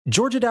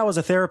Georgia Dow is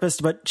a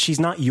therapist, but she's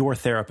not your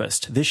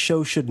therapist. This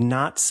show should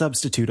not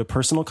substitute a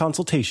personal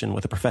consultation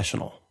with a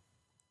professional.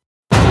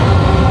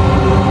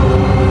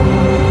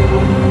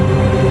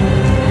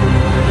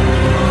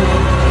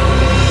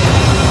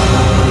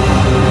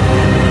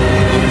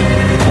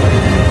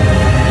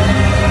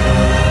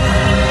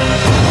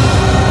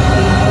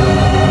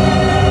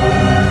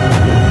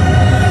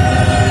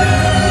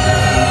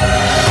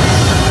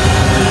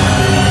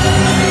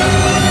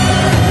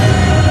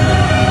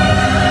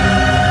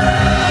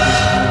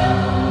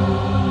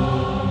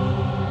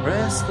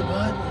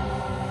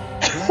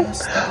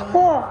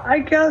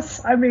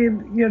 I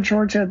mean,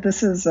 Georgia,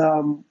 this is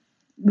a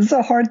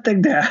hard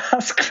thing to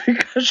ask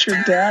because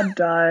your dad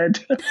died.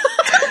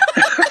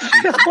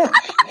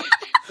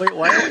 Wait,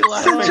 why are we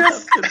laughing?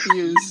 I'm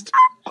confused.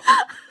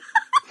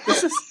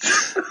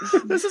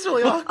 This is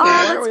really awkward.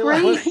 Why are we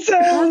laughing?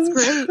 That's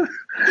great.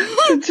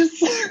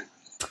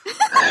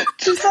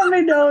 Just let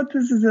me know if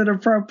this is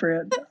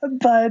inappropriate.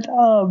 But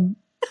I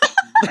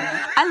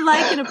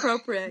like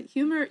inappropriate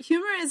humor.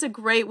 Humor is a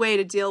great way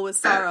to deal with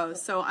sorrow.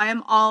 So I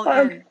am all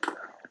in.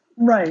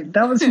 Right,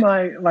 that was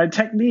my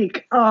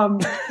technique.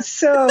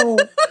 So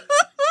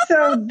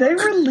they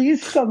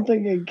released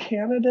something in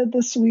Canada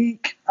this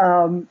week.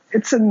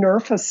 It's a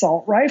Nerf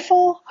assault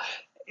rifle,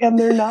 and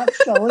they're not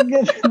selling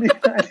it in the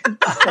United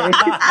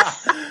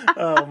States.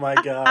 Oh my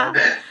God!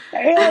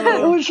 And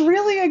it was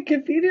really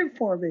inconvenient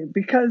for me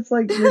because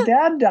your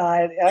dad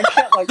died, and I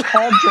can't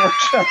call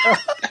Georgia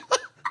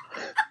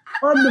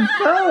on the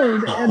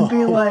phone and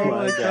be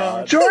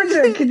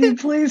Georgia, can you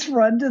please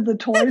run to the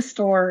toy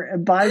store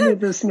and buy me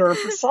this Nerf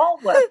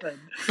assault weapon?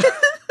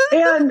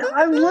 And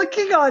I'm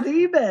looking on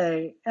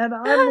eBay and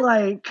I'm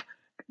like,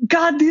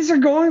 God, these are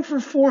going for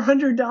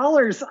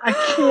 $400. I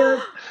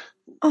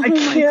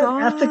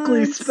can't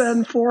ethically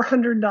spend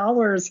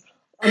 $400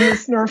 on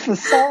this Nerf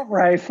assault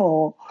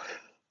rifle.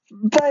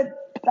 But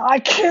I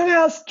can't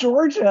ask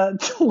Georgia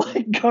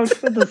to go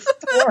to the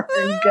store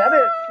and get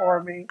it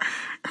for me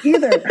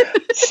either.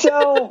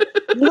 So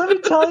let me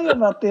tell you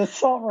about the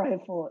assault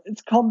rifle.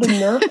 It's called the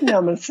Nerf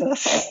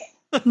Nemesis.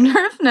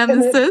 Nerf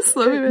Nemesis?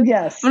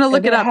 Yes. I'm going to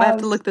look it up. I have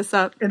to look this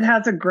up. It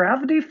has a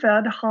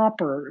gravity-fed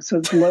hopper, so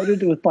it's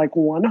loaded with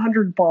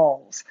 100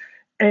 balls.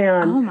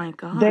 And oh my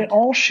God. They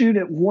all shoot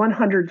at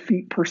 100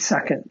 feet per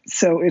second.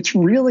 So it's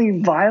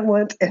really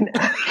violent and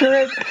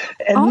accurate.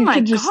 And you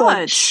can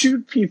just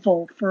shoot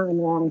people for a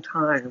long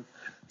time.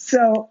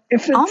 So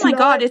if it's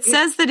God, it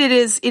says that it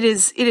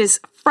is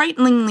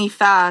frighteningly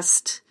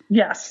fast.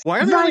 Yes.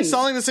 Why are they only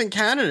selling this in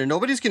Canada?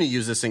 Nobody's going to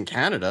use this in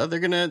Canada. They're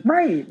going to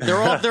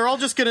They're all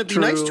just going to be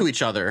nice to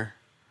each other.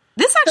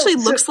 This actually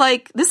looks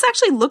like a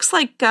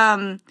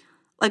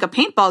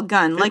paintball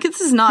gun. This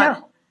is not.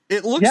 Yeah.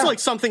 It looks like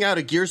something out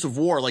of Gears of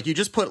War. You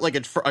just put a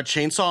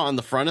chainsaw on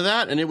the front of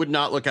that, and it would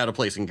not look out of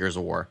place in Gears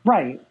of War.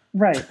 Right.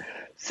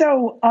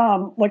 So,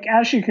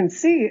 as you can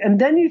see, and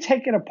then you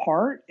take it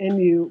apart and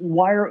you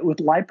wire it with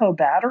LiPo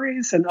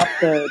batteries and up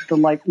the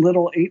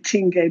little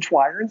 18 gauge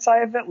wire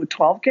inside of it with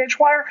 12 gauge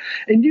wire,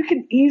 and you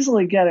can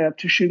easily get it up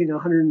to shooting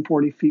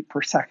 140 feet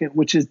per second,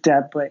 which is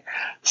deadly.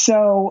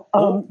 So,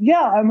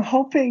 I'm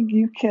hoping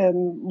you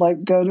can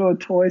go to a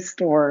toy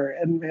store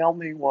and mail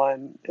me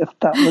one if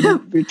that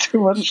wouldn't be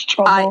too much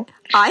trouble.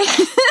 I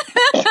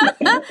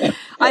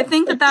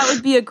think that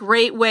would be a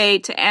great way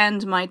to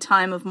end my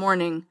time of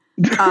mourning.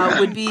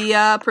 Would be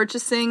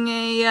purchasing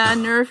a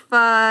Nerf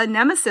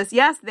Nemesis.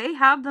 Yes, they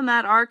have them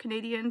at our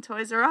Canadian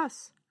Toys R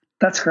Us.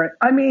 That's great.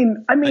 I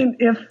mean,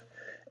 if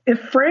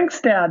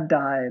Frank's dad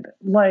died,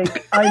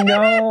 I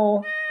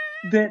know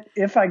that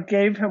if I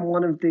gave him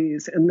one of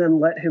these and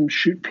then let him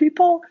shoot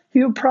people,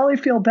 he would probably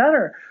feel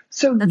better.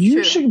 So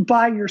you should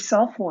buy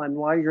yourself one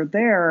while you're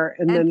there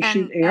and then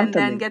shoot Anthony. And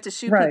then get to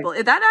shoot people.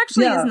 That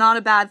actually is not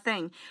a bad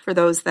thing. For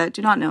those that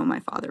do not know, my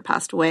father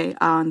passed away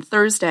on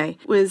Thursday.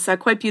 It was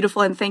quite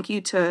beautiful, and thank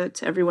you to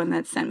everyone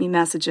that sent me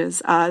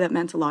messages. That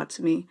meant a lot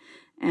to me.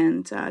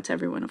 And to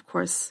everyone, of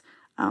course,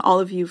 all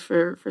of you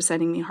for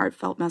sending me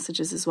heartfelt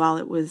messages as well.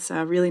 It was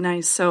really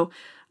nice. So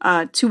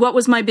to what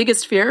was my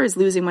biggest fear is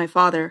losing my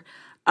father.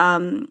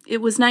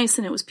 It was nice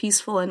and it was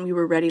peaceful, and we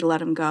were ready to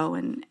let him go,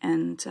 and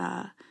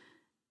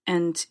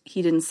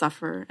he didn't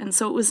suffer, and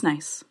so it was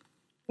nice.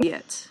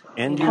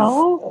 And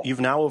you've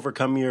now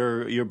overcome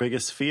your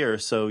biggest fear,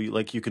 so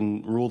you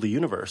can rule the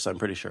universe. I'm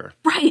pretty sure.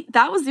 Right,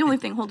 that was the only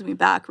thing holding me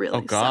back, really.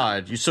 Oh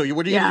God! So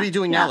what are you going to be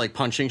doing now?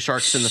 Punching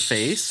sharks in the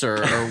face,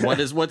 or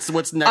what's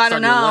next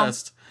on your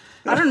list?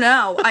 I don't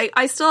know.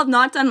 I still have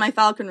not done my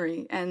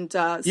falconry, and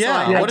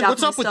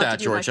what's up with that,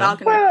 Georgia?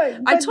 Wait,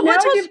 now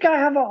you've got to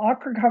have an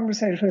awkward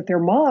conversation with your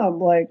mom.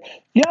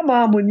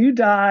 Mom, when you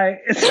die,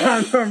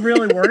 I'm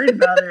really worried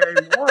about it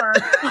anymore.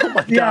 Oh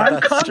my God,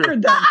 I've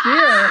conquered that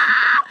fear.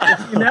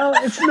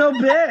 It's no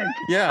big.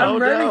 Yeah, I'm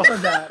ready for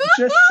that.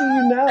 Just so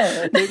you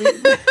know.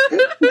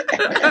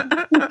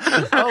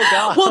 Oh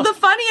God. Well, the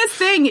funniest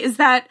thing is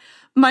that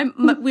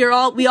we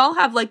all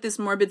have like this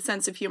morbid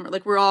sense of humor.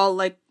 Like we're all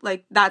like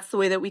that's the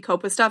way that we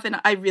cope with stuff, and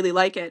I really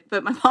like it.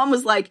 But my mom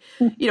was like,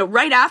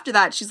 right after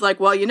that, she's like,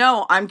 well,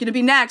 I'm going to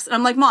be next, and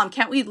I'm like, Mom,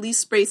 can't we at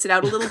least space it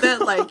out a little bit?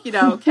 Like,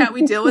 can't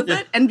we deal with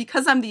it? And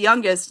because I'm the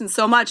youngest and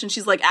so much, and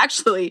she's like,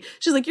 you're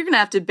going to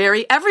have to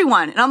bury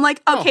everyone, and I'm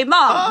like, okay,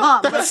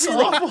 Mom, that's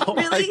really, awful.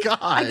 really. My God.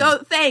 I go,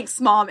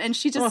 thanks, Mom, and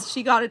she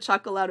got a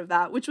chuckle out of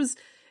that, which was.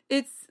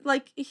 It's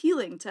like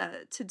healing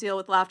to deal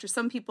with laughter.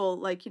 Some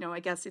people I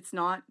guess it's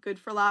not good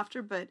for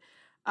laughter, but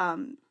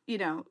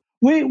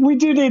we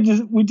do need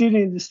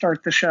to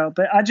start the show.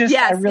 But I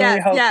really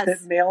hope that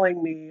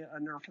mailing me a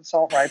Nerf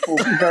assault rifle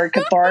will be very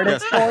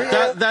cathartic for you.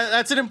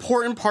 That's an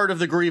important part of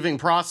the grieving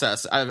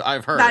process.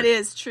 I've heard that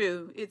is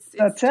true. It's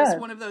just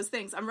one of those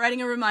things. I'm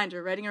writing a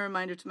reminder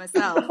to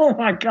myself. Oh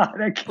my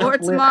God, I can't or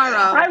tomorrow.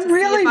 I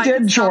really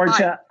did,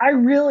 Georgia. I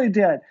really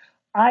did.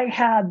 I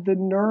had the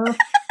Nerf.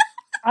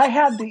 I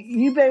had the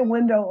eBay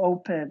window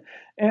open,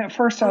 and at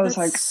first I was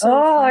like,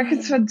 I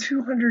could spend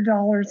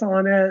 $200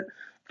 on it,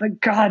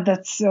 but God,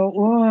 that's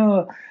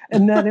so,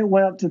 and then it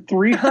went up to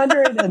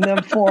 $300 and then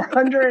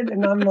 $400,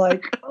 and I'm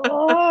like,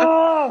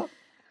 I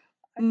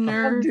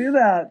can't do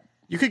that.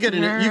 You could get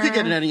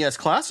an NES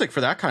Classic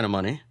for that kind of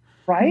money.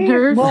 Right?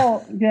 Nerf.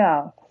 Well,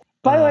 yeah.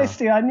 By the way,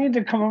 Steve, I need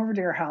to come over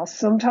to your house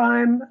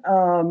sometime,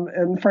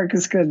 and Frank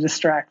is going to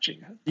distract you.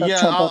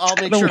 I'll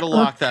make sure to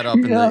lock that up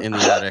in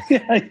the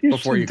attic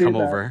before you come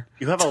over.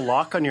 You have a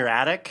lock on your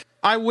attic?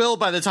 I will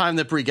by the time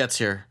that Bree gets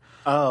here.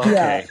 Oh,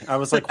 okay. Yeah. I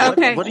was like,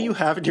 what do you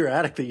have in your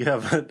attic that you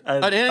have an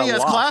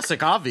NES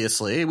Classic,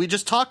 obviously. We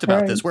just talked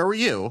about this. Where were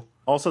you?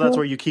 Also, that's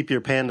where you keep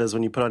your pandas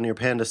when you put on your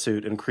panda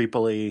suit and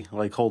creepily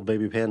hold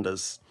baby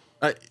pandas.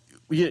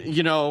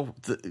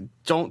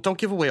 Don't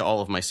give away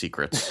all of my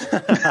secrets.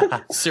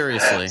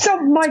 Seriously. So,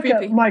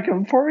 Micah,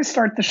 before we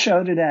start the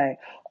show today,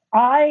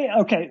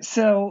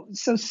 so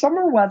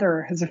summer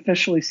weather has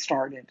officially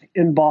started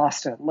in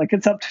Boston. Like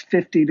it's up to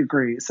 50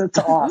 degrees. It's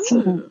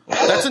awesome.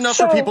 That's enough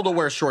for people to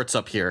wear shorts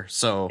up here.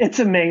 So it's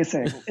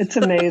amazing. It's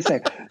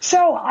amazing.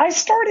 So I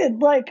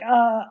started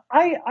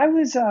I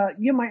was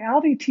my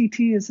Audi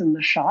TT is in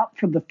the shop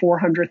for the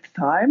 400th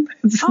time.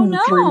 It's been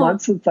 3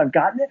 months since I've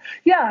gotten it.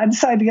 Yeah, I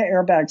decided to get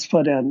airbags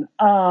put in.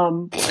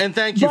 And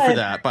thank you for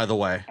that, by the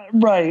way.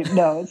 Right.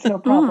 No, it's no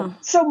problem.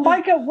 So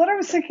Micah, what I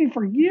was thinking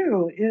for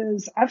you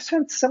is I've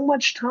spent so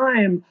much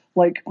time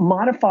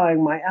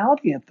modifying my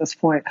Audi at this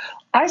point.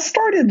 I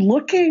started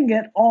looking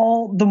at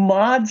all the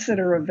mods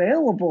that are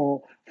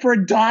available for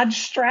a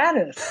Dodge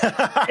Stratus.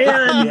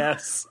 And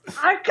yes.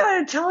 I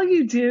gotta tell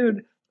you,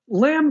 dude,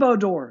 Lambo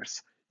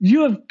doors.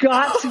 You have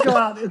got to go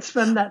out and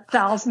spend that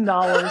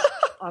 $1,000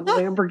 on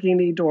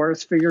Lamborghini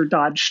doors for your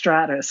Dodge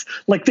Stratus.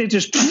 Like they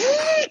just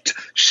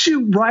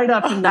shoot right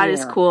up in the air. That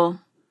is cool.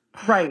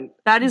 Right.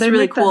 That is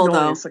really cool,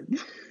 though.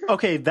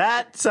 Okay,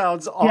 that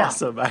sounds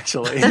awesome,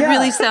 actually. That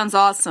really sounds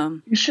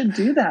awesome. You should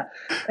do that.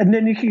 And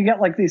then you can get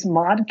these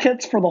mod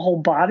kits for the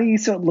whole body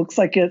so it looks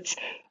like it's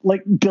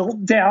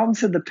built down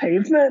to the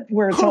pavement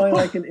where it's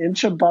only an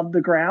inch above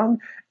the ground.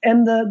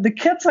 And the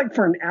kits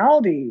for an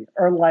Audi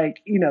are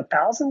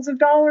thousands of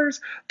dollars,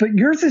 but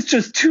yours is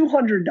just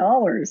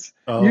 $200.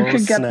 Oh, you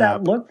could get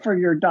that look for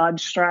your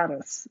Dodge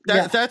Stratus.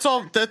 That's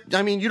all.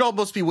 You'd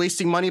almost be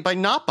wasting money by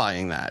not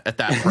buying that at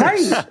that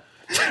price. Right.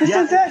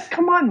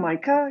 Come on,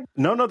 Micah.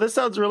 No, this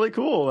sounds really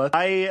cool.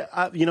 I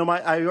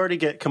already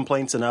get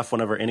complaints enough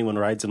whenever anyone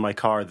rides in my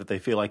car that they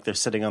feel like they're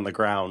sitting on the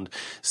ground.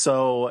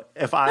 So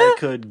if I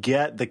could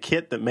get the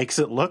kit that makes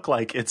it look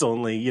like it's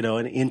only,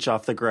 an inch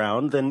off the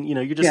ground, then,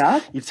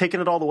 you're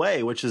taking it all the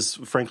way, which is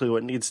frankly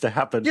what needs to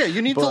happen. Yeah,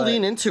 you need to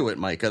lean into it,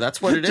 Micah.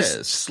 That's what it is.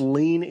 Just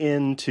lean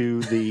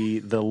into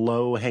the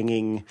low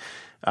hanging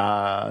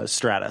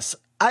Stratus.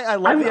 I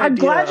love the idea. I'm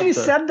glad you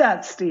said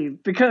that,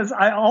 Steve, because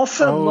I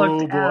also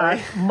looked at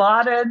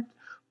modded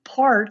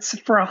parts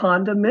for a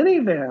Honda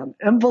minivan.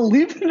 And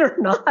believe it or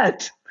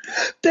not,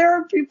 there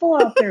are people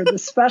out there that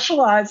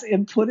specialize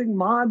in putting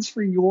mods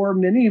for your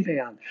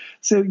minivan.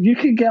 So you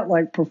could get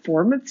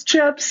performance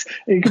chips,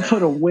 and you could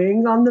put a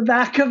wing on the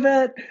back of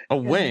it. A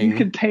wing? You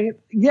could paint,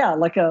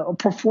 a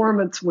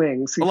performance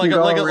wing. So like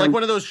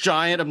one of those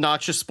giant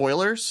obnoxious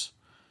spoilers?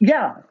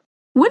 Yeah.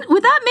 Would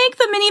that make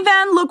the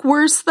minivan look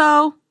worse,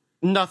 though?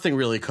 Nothing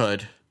really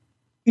could.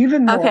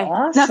 Even more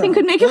awesome. Nothing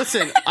could make it.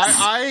 Listen,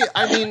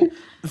 I mean,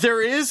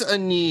 there is a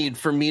need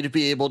for me to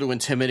be able to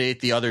intimidate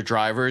the other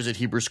drivers at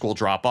Hebrew School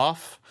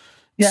drop-off.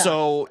 Yeah.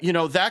 So,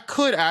 that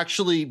could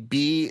actually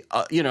be,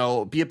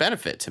 be a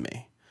benefit to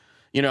me.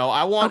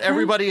 I want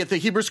everybody at the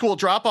Hebrew School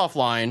drop-off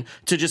line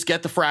to just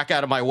get the frack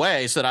out of my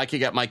way so that I can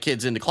get my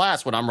kids into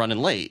class when I'm running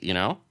late,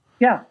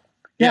 Yeah.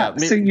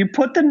 So you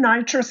put the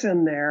nitrous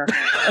in there,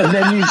 and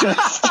then you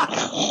just...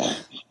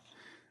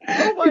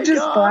 Oh my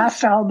God.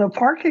 Blast out the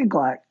parking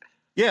lot.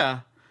 Yeah.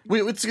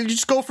 You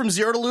just go from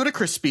 0 to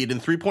ludicrous speed in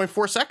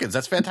 3.4 seconds.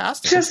 That's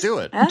fantastic. Let's do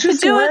it. That could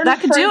do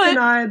it. And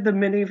I the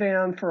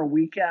minivan for a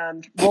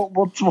weekend.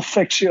 We'll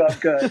fix you up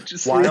good.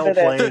 Just while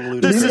playing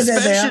ludicrous. The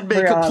suspension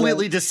may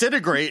completely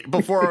disintegrate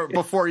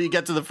before you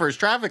get to the first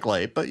traffic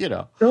light, but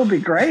it'll be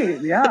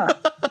great. Yeah,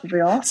 it'll be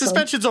awesome.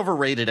 Suspension's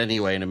overrated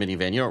anyway in a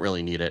minivan. You don't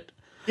really need it.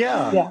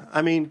 Yeah.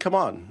 I mean, come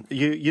on.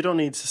 You don't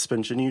need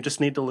suspension. You just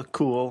need to look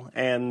cool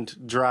and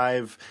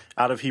drive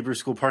out of Hebrew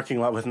School parking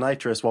lot with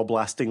nitrous while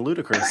blasting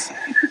ludicrous.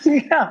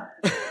 Yeah.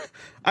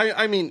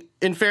 I mean,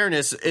 in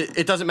fairness,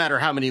 it doesn't matter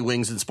how many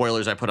wings and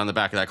spoilers I put on the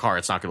back of that car.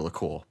 It's not going to look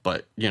cool.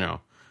 But,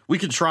 we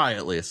can try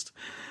at least.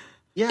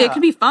 Yeah. It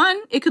could be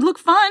fun. It could look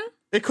fun.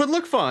 It could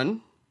look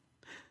fun.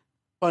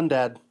 Fun,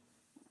 Dad.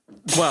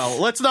 Well,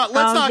 let's not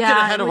get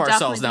ahead of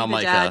ourselves now,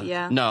 Micah. Dad,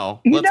 yeah.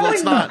 No,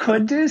 let's not. You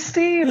could do,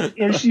 Steve,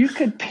 is you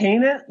could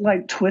paint it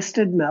like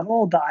Twisted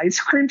Metal, the ice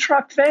cream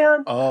truck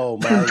van. Oh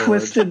my Lord.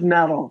 Twisted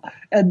Metal,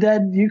 and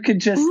then you could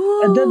just,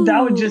 and then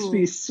that would just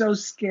be so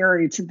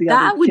scary to the other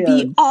kids. That would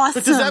be awesome.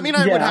 But does that mean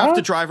I would have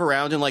to drive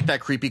around in like that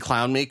creepy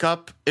clown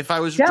makeup if I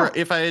was?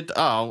 If I had?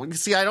 Oh,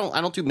 see, I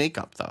don't do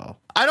makeup though.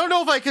 I don't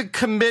know if I could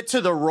commit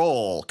to the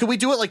role. Could we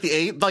do it like the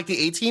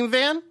A-Team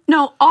van?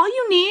 No, all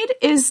you need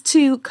is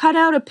to cut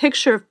out a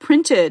picture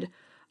printed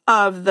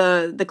of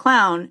the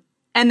clown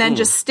and then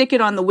just stick it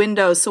on the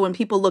window so when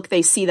people look,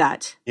 they see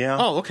that. Yeah.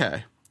 Oh,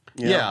 okay.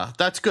 Yeah,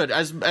 that's good.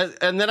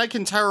 And then I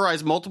can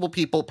terrorize multiple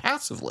people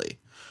passively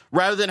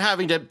rather than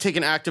having to take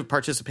an active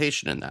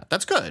participation in that.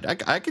 That's good.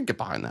 I could get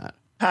behind that.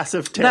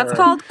 Passive terror. That's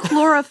called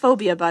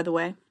chlorophobia, by the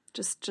way.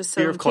 Just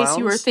so in case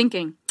you were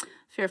thinking.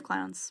 Fear of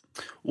clowns.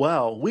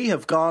 Well, we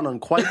have gone on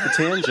quite the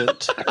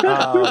tangent.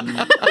 What were we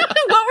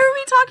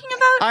talking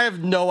about? I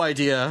have no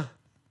idea.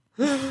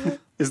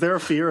 Is there a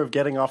fear of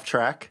getting off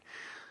track?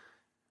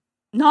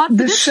 Not for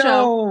this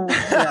show. This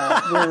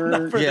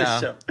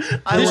show.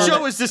 This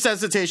show is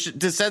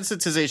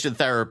desensitization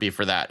therapy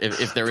for that,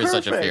 if there is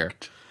such a fear.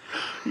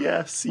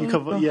 Yes,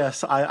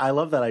 yes, I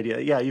love that idea.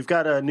 Yeah, you've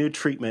got a new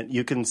treatment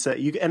you can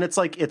say, and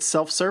it's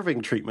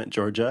self-serving treatment,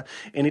 Georgia.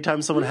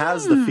 Anytime someone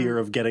has the fear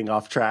of getting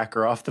off track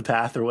or off the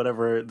path or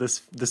whatever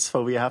this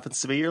phobia happens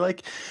to be, you're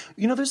like,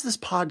 there's this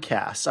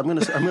podcast. I'm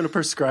gonna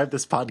prescribe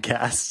this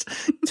podcast.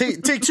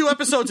 Take 2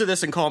 episodes of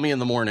this and call me in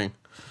the morning.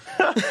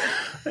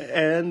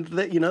 And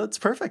it's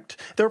perfect.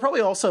 There are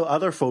probably also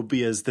other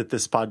phobias that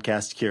this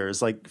podcast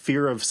cures, like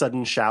fear of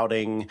sudden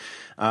shouting,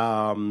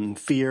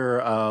 fear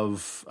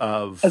of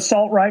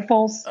assault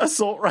rifles. I'm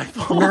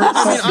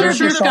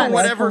sure that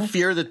whatever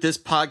fear that this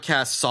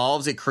podcast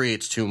solves, it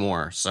creates 2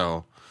 more.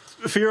 So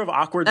fear of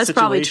awkward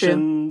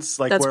situations,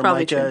 like where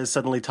Micah is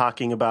suddenly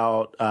talking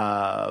about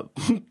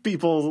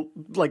people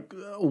like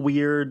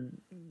weird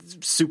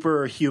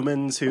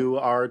superhumans who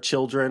are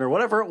children or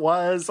whatever it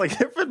was. Like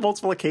there have been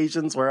multiple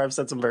occasions where I've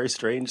said some very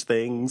strange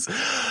things. This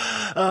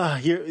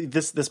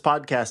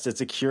podcast,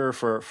 it's a cure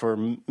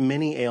for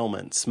many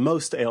ailments,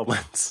 most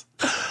ailments.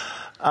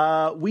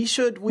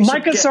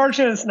 Micah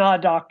Sargent is not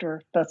a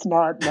doctor. That's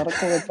not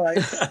medical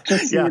advice.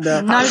 Just so you know.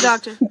 Not a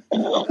doctor.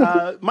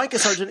 Micah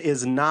Sargent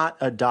is not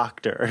a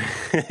doctor.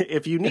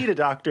 If you need a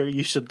doctor,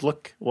 you should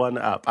look one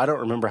up. I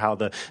don't remember how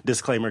the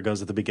disclaimer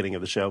goes at the beginning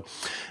of the show.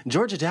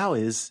 Georgia Dow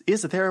is a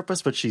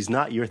therapist, but she's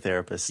not your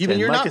therapist. You mean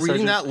you're Micah not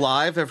reading that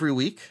live every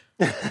week?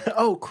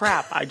 Oh,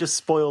 crap. I just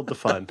spoiled the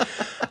fun.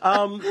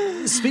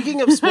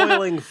 Speaking of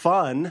spoiling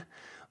fun,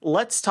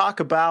 let's talk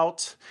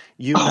about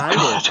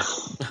United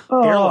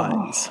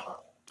Airlines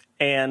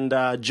and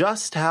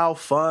just how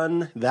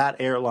fun that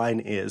airline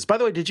is. By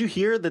the way, did you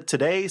hear that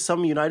today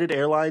some United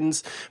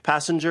Airlines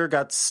passenger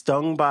got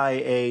stung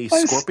by a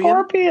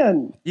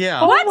scorpion?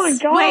 Yeah. What? Oh my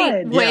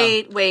God.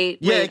 Wait.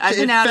 Yeah, I've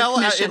been out of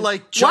commission.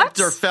 It jumped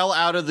or fell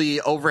out of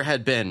the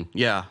overhead bin.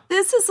 Yeah.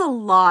 This is a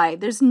lie.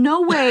 There's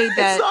no way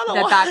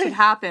that could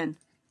happen.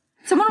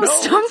 Someone was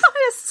stung by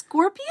a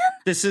scorpion?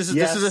 This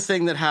is a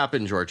thing that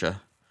happened,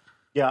 Georgia.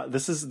 Yeah,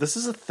 this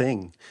is a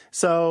thing.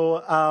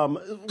 So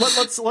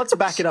let's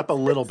back it up a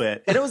little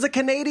bit. And it was a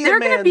Canadian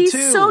man, too. They're going to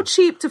be so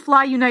cheap to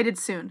fly United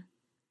soon.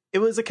 It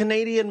was a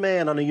Canadian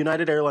man on a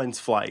United Airlines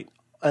flight.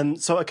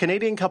 And so a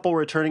Canadian couple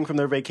returning from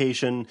their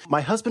vacation,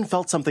 my husband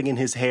felt something in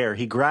his hair.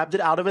 He grabbed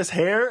it out of his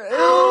hair,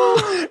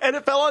 ew, and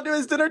it fell onto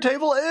his dinner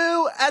table,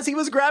 ew. As he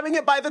was grabbing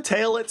it by the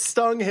tail, it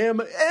stung him,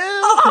 ew.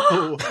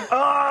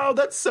 Oh,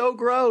 that's so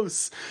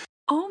gross.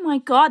 Oh my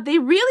God. They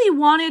really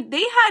wanted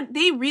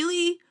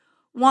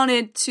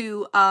to,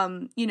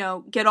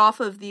 get off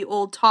of the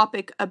old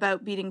topic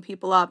about beating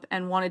people up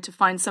and wanted to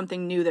find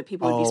something new that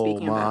people would be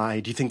speaking about. Oh my,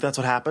 do you think that's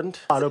what happened?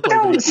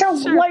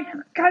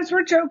 Guys,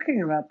 we're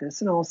joking about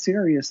this in all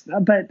seriousness,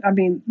 but I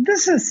mean,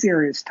 this is a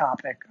serious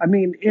topic. I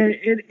mean,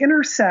 it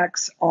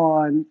intersects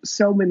on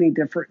so many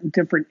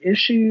different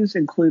issues,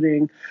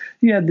 including,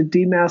 the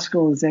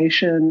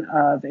demasculization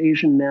of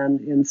Asian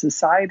men in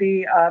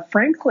society.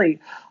 Frankly,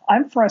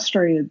 I'm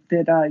frustrated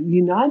that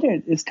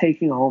United is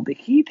taking all the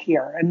heat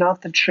here and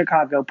not the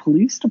Chicago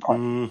Police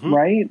Department,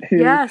 right?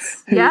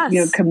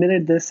 Who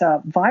committed this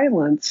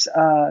violence,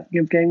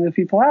 getting the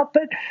people out.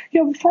 But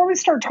before we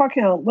start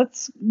talking about,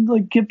 let's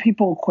give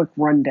people a quick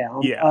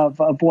rundown of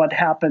what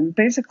happened.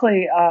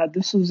 Basically,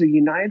 this was a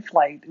United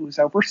flight. It was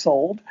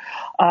oversold.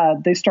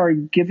 They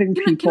started giving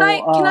people.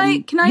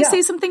 Can I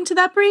say something to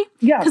that, Brie?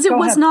 Yeah, because it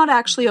was not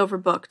actually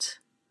overbooked.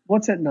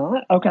 What's it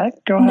not? Okay,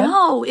 go ahead.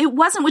 No, it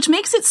wasn't, which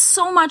makes it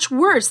so much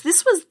worse.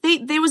 This was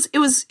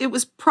it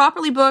was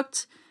properly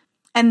booked,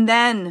 and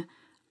then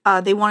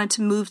they wanted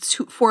to move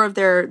 4 of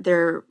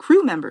their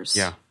crew members.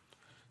 Yeah.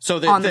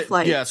 So on the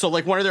flight. Yeah, so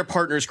one of their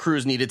partners'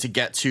 crews needed to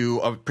get to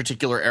a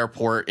particular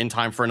airport in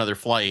time for another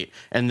flight,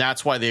 and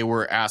that's why they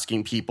were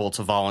asking people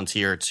to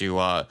volunteer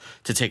to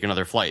take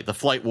another flight. The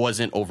flight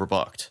wasn't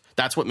overbooked.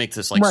 That's what makes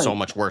this so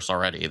much worse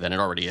already than it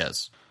already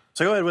is.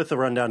 So go ahead with the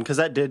rundown, because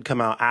that did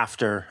come out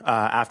after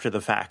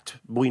the fact.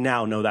 We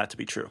now know that to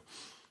be true.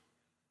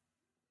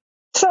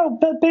 So,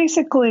 but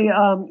basically,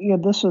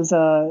 this was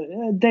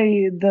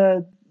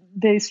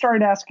they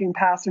started asking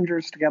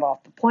passengers to get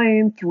off the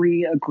plane.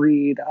 3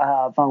 agreed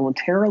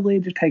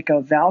voluntarily to take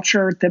a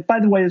voucher that, by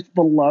the way, is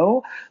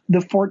below the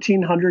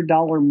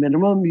 $1,400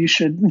 minimum. You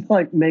should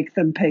make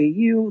them pay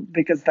you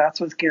because that's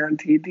what's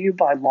guaranteed to you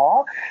by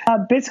law.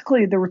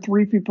 Basically, there were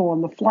 3 people on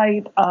the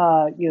flight.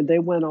 They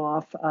went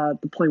off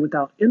the plane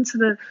without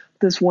incident.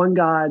 This one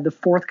guy, the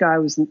 4th guy,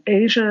 was an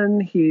Asian.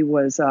 He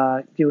was,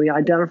 he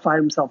identified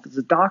himself as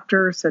a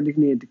doctor, said he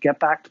needed to get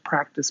back to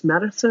practice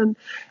medicine.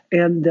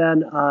 And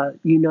then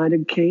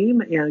United came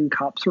and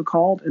cops were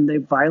called and they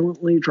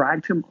violently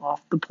dragged him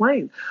off the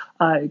plane.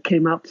 It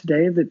came out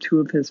today that 2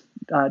 of his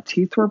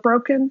teeth were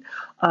broken.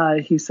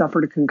 He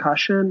suffered a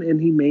concussion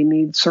and he may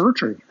need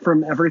surgery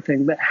from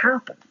everything that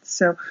happened.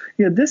 So,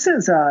 this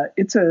is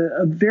it's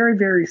a very,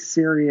 very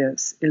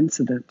serious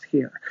incident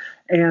here.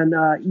 And,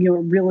 it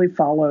really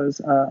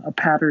follows a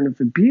pattern of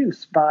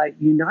abuse by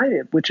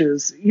United, which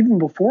is, even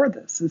before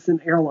this, is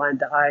an airline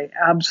that I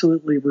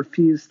absolutely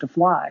refuse to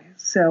fly.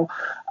 So,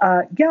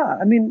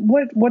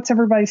 what's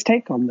everybody's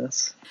take on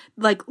this?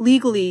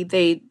 Legally,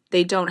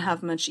 they don't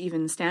have much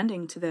even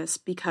standing to this,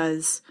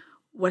 because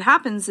what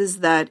happens is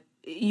that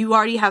you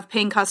already have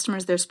paying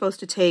customers. They're supposed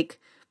to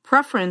take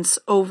preference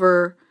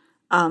over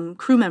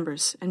crew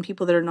members and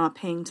people that are not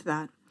paying to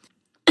that.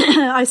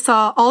 I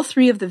saw all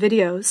 3 of the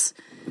videos.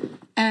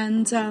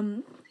 And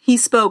he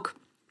spoke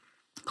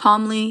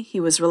calmly. He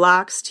was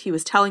relaxed. He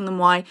was telling them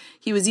why.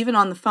 He was even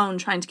on the phone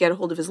trying to get a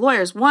hold of his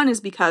lawyers. One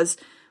is because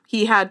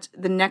he had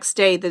the next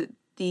day,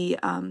 the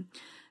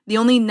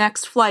only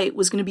next flight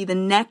was going to be the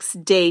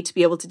next day to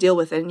be able to deal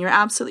with it. And you're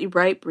absolutely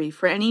right, Brie.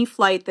 For any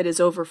flight that is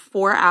over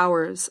 4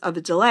 hours of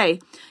a delay,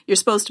 you're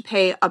supposed to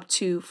pay up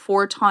to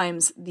 4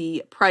 times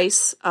the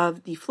price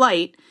of the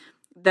flight.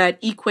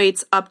 That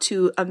equates up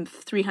to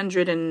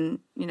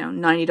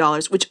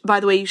 $390, which,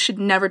 by the way, you should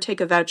never take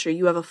a voucher.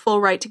 You have a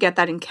full right to get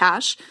that in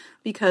cash,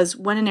 because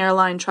when an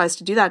airline tries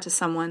to do that to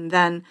someone,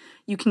 then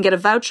you can get a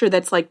voucher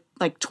that's like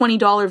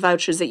 $20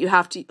 vouchers that you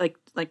have to, like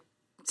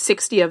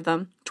 60 of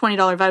them,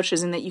 $20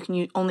 vouchers, and that you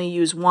can only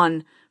use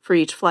 1 for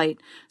each flight.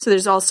 So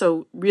there's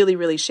also really,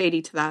 really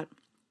shady to that.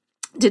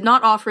 Did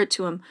not offer it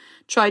to him,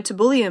 tried to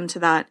bully him to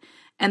that,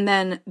 and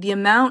then the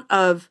amount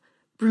of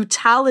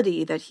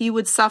brutality that he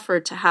would suffer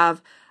to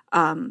have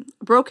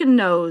broken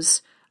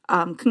nose,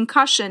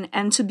 concussion,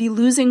 and to be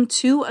losing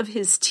 2 of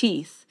his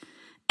teeth,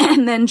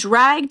 and then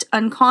dragged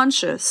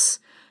unconscious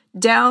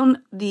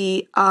down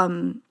the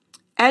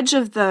edge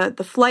of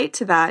the flight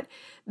to that.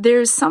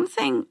 There's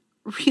something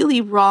really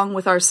wrong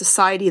with our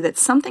society that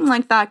something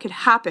like that could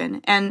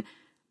happen, and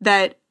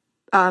that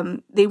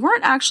they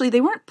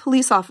weren't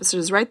police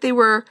officers, right? They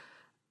were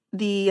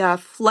the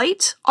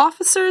flight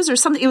officers or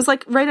something. It was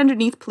right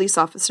underneath police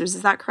officers.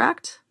 Is that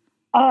correct?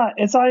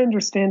 As I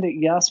understand it,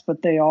 yes,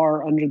 but they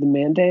are under the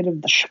mandate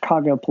of the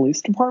Chicago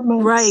Police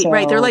Department. Right,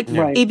 right. They're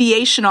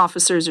aviation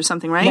officers or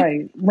something,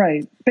 right?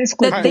 Right.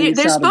 Basically,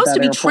 they're supposed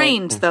to be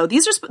trained, though.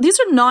 These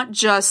are not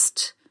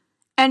just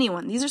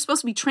anyone. These are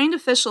supposed to be trained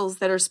officials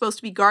that are supposed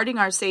to be guarding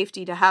our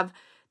safety, to have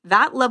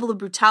that level of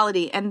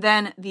brutality. And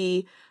then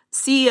the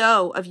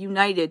CEO of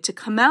United to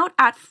come out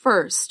at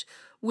first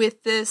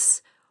with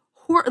this,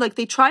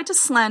 they tried to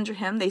slander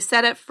him. They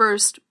said at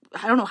first,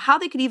 I don't know how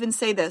they could even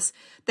say this,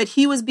 that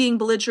he was being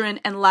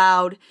belligerent and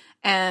loud,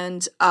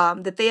 and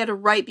that they had a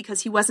right,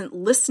 because he wasn't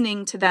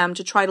listening to them,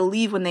 to try to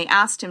leave when they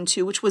asked him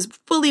to, which was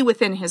fully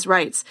within his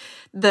rights.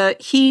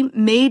 He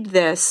made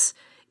this.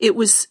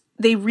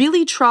 They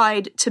really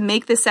tried to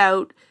make this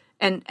out.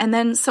 And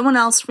then someone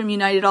else from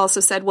United also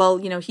said, well,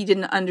 he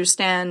didn't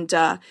understand,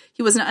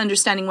 he wasn't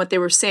understanding what they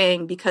were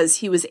saying because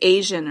he was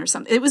Asian or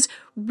something. It was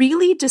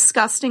really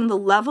disgusting, the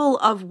level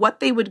of what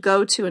they would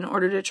go to in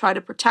order to try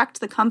to protect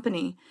the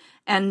company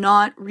and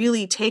not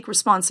really take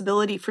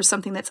responsibility for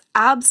something that's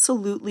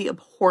absolutely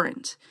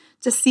abhorrent.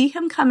 To see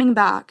him coming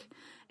back,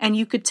 and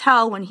you could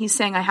tell when he's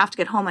saying, I have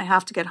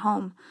to get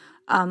home,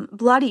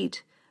 bloodied,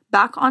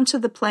 back onto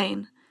the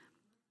plane,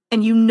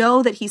 and you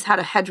know that he's had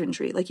a head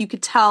injury. Like, you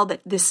could tell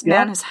that this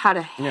man has had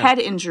a head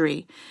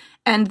injury,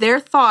 and their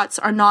thoughts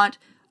are not,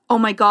 oh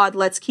my God,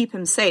 let's keep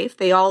him safe.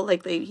 They all,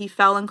 he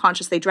fell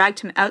unconscious. They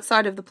dragged him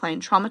outside of the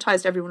plane,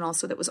 traumatized everyone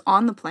else that was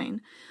on the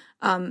plane.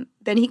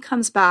 Then he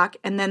comes back,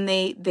 and then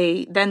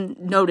they then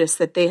notice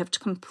that they have to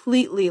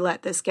completely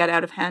let this get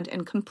out of hand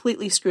and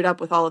completely screwed up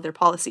with all of their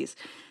policies.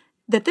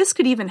 That this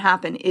could even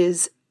happen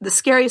is the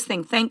scariest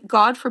thing. Thank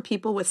God for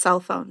people with cell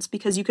phones,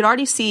 because you could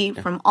already see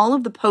from all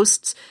of the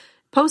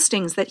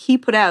postings that he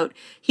put out,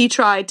 he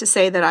tried to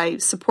say that I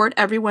support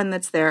everyone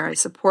that's there. I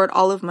support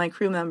all of my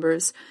crew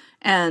members,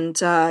 and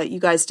you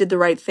guys did the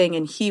right thing.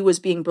 And he was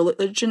being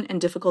belligerent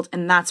and difficult,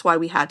 and that's why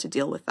we had to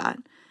deal with that.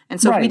 And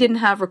so if we didn't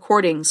have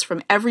recordings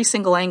from every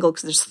single angle,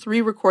 because there's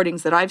 3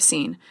 recordings that I've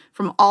seen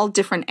from all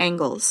different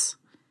angles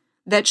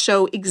that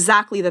show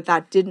exactly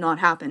that did not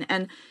happen.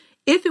 And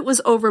if it was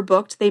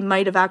overbooked, they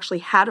might have actually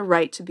had a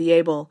right to be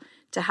able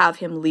to have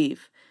him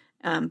leave.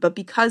 But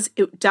because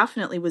it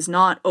definitely was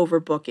not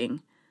overbooking,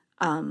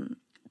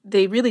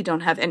 they really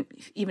don't have, and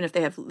even if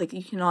they have,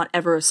 you cannot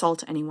ever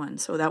assault anyone,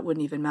 so that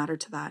wouldn't even matter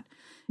to that.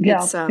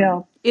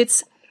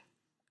 It's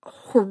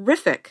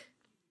horrific.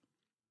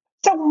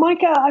 So,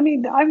 Micah, I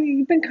mean,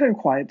 you've been kind of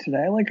quiet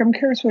today. I'm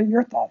curious what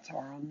your thoughts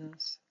are on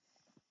this.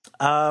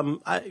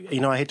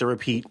 I hate to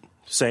repeat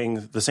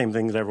saying the same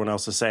thing that everyone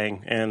else is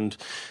saying, and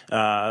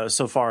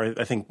so far,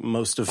 I think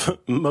most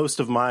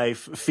of my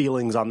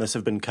feelings on this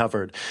have been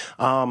covered.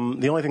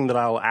 The only thing that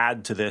I'll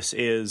add to this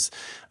is,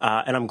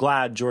 and I'm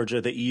glad,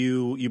 Georgia, that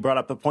you brought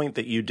up the point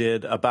that you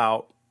did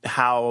about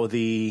how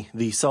the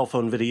cell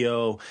phone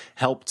video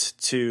helped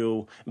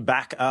to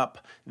back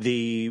up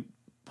the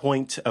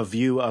point of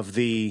view of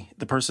the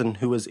person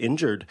who was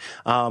injured,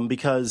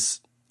 because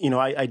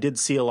I did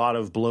see a lot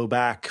of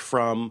blowback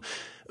from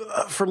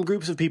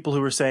groups of people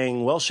who were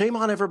saying, well, shame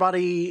on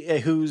everybody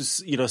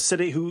who's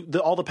sitting,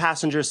 all the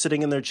passengers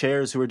sitting in their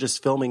chairs who are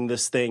just filming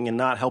this thing and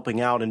not helping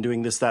out and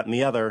doing this, that, and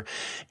the other.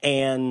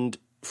 And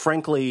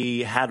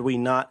frankly, had we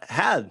not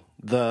had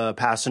the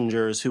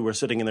passengers who were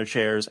sitting in their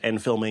chairs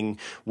and filming,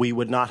 we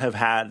would not have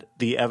had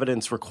the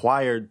evidence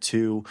required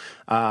to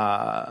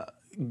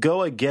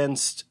go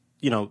against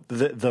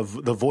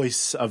the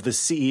voice of the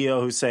CEO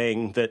who's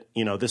saying that,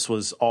 this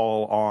was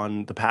all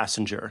on the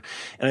passenger.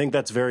 And I think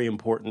that's very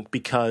important,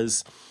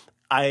 because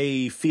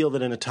I feel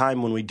that in a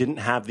time when we didn't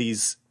have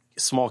these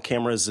small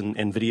cameras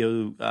and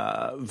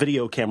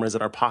video cameras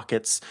in our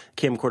pockets,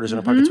 camcorders in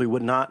our pockets, we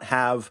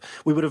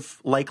would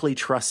have likely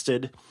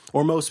trusted,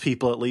 or most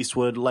people at least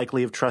would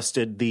likely have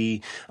trusted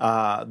the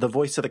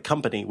voice of the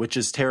company, which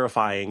is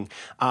terrifying.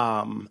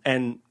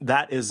 And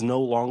that is no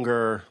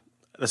longer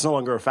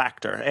a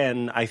factor.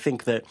 And I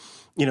think that,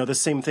 the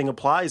same thing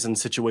applies in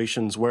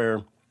situations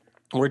where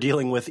we're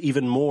dealing with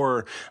even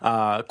more,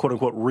 quote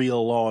unquote,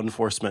 real law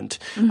enforcement.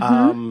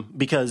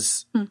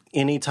 Because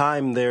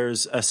anytime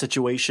there's a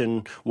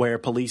situation where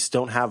police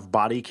don't have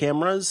body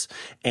cameras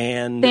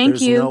and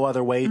there's no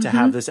other way to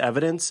have this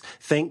evidence,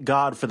 thank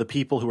God for the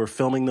people who are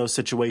filming those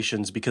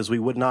situations, because we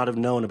would not have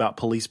known about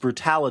police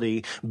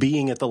brutality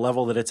being at the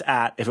level that it's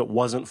at if it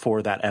wasn't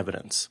for that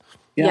evidence.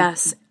 Yeah.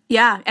 Yes.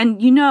 Yeah. And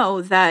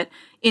that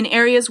in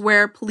areas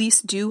where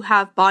police do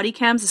have body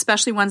cams,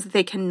 especially ones that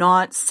they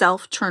cannot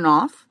self-turn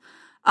off,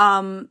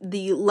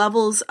 the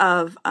levels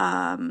of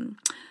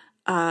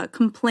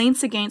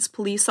complaints against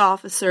police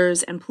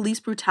officers and police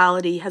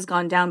brutality has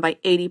gone down by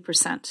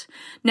 80%.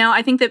 Now,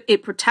 I think that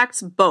it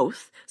protects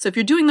both. So if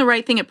you're doing the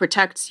right thing, it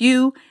protects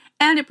you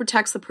and it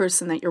protects the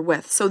person that you're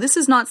with. So this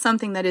is not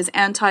something that is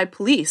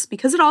anti-police,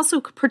 because it also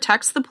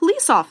protects the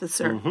police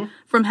officer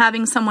from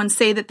having someone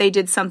say that they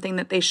did something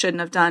that they shouldn't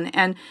have done.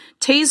 And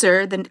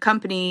Taser, the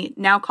company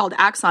now called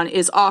Axon,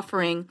 is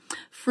offering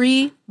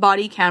free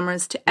body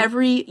cameras to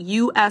every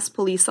U.S.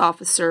 police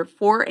officer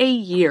for a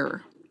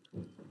year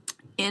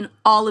in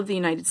all of the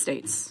United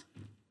States.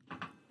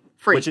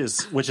 Free. Which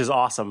is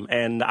awesome.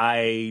 And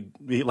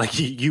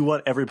you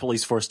want every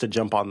police force to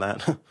jump on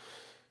that.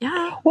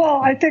 Yeah.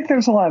 Well, I think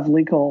there's a lot of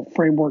legal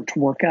framework to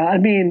work out. I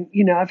mean,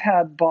 I've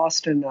had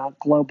Boston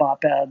Globe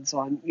op-eds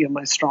on,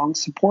 my strong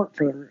support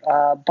for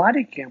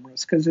body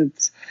cameras, because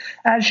it's,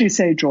 as you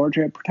say,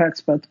 Georgia, it protects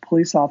both the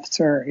police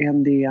officer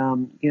and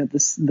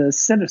the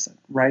citizen,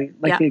 right?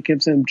 It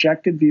gives an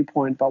objective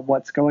viewpoint about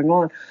what's going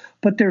on.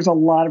 But there's a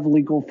lot of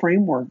legal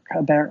framework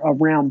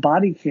around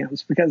body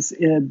cams, because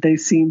they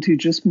seem to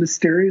just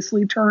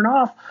mysteriously turn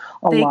off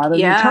a lot of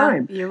the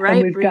time. You're right,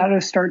 and we've got to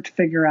start to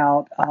figure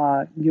out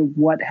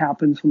what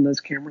happens when those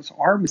cameras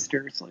are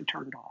mysteriously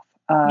turned off.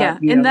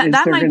 And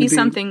that might be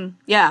something,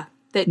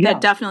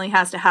 that definitely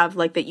has to have,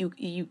 that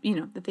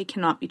that they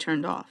cannot be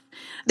turned off.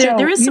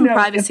 There is some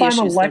privacy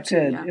issues there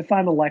too. If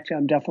I'm elected,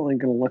 I'm definitely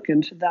going to look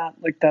into that.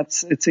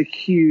 It's a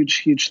huge,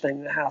 huge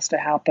thing that has to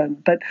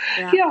happen. But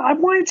I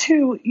wanted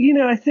to,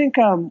 I think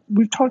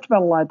we've talked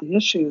about a lot of the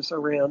issues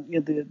around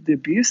the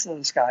abuse of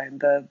this guy and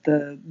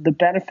the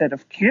benefit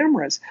of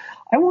cameras.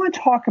 I want to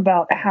talk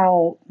about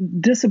how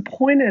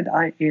disappointed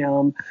I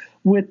am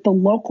with the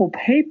local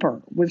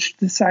paper, which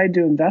decided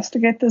to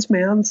investigate this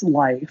man's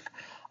life.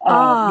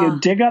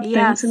 Dig up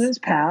things in his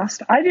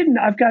past.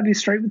 I've got to be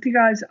straight with you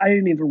guys. I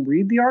didn't even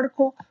read the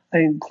article. I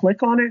didn't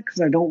click on it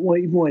because I don't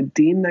even want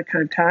to deem that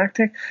kind of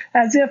tactic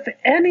as if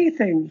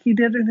anything he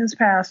did in his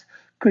past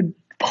could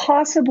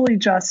possibly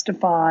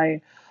justify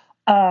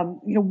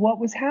what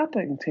was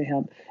happening to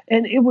him.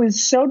 And it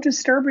was so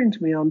disturbing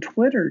to me on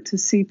Twitter to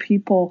see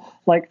people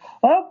like,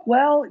 oh,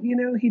 well,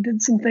 he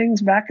did some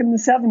things back in the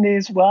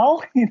 70s.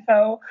 Well,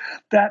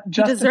 that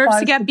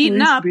justifies to get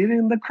beaten up,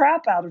 beating the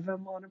crap out of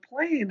him on a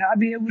plane. I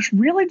mean, it was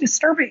really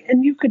disturbing.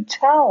 And you could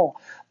tell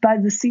by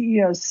the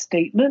CEO's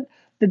statement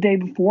the day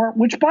before,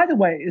 which, by the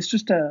way, is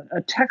just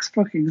a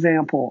textbook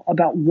example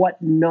about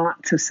what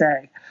not to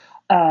say,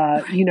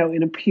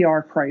 in a PR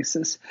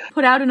crisis.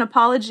 Put out an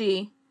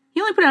apology. He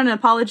only put out an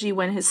apology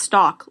when his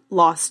stock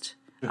lost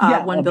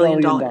 $1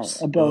 billion.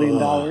 $1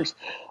 billion.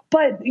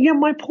 But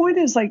my point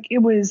is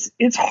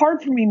it's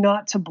hard for me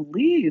not to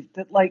believe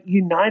that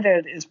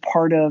United is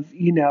part of,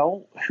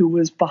 who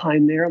was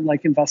behind there,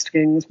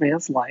 investigating this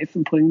man's life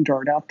and putting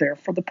dirt out there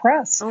for the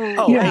press.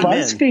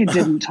 BuzzFeed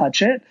didn't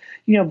touch it.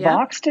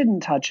 Vox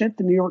didn't touch it.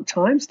 The New York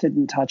Times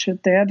didn't touch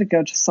it. They had to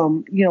go to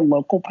some,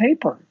 local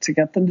paper to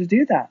get them to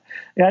do that.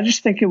 And I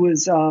just think it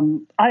was,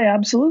 I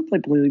absolutely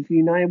believe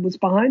United was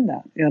behind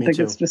that. I think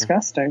it's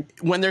disgusting.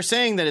 When they're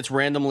saying that it's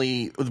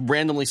randomly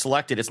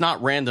selected, it's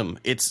not random.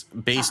 It's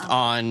based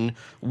on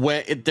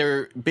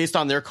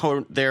their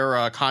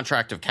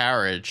contract of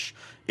carriage.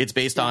 It's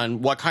based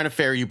on what kind of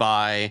fare you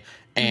buy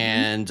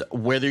and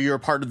whether you're a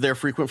part of their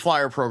frequent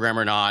flyer program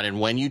or not, and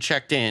when you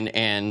checked in,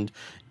 and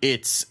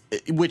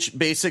which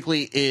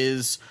basically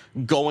is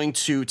going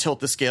to tilt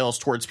the scales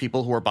towards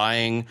people who are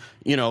buying,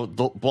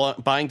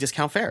 buying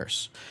discount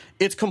fares.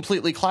 It's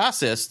completely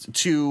classist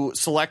to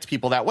select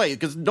people that way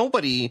because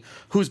nobody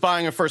who's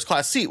buying a first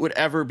class seat would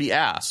ever be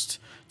asked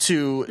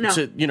to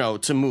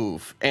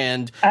move.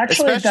 And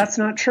actually, that's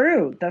not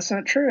true. That's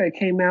not true. It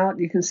came out.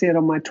 You can see it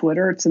on my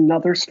Twitter. It's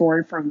another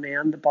story from a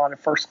man that bought a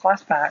first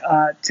class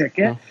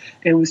ticket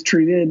and was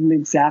treated in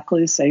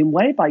exactly the same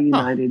way by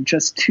United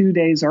just 2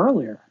 days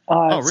earlier.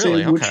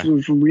 Really? Which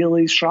was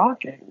really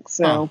shocking.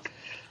 So.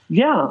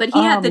 Yeah, but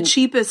he had the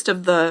cheapest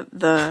of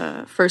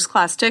the first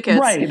class tickets,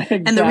 right?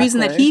 Exactly. And the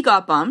reason that he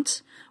got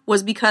bumped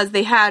was because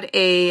they had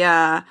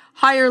a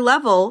higher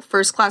level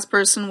first class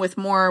person with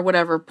more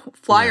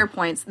flyer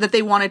points that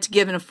they wanted to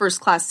give in a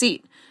first class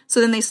seat. So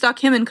then they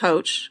stuck him in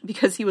coach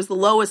because he was the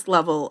lowest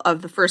level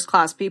of the first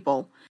class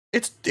people.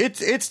 It's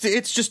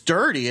just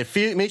dirty.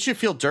 It makes you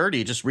feel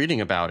dirty just reading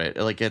about it.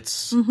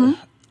 It's.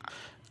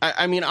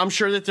 I mean, I'm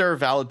sure that there are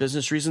valid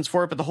business reasons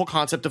for it, but the whole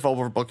concept of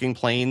overbooking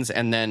planes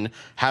and then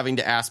having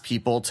to ask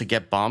people to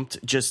get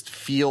bumped just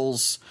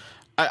feels.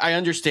 I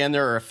understand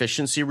there are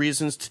efficiency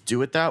reasons to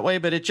do it that way,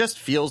 but it just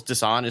feels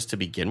dishonest to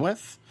begin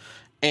with.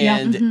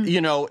 And,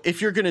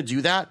 if you're going to do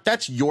that,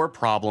 that's your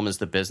problem as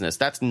the business.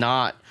 That's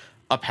not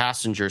a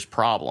passenger's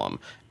problem.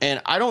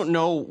 And I don't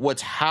know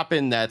what's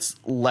happened that's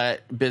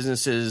let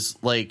businesses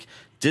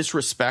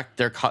disrespect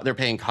their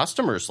paying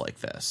customers like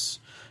this.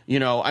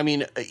 I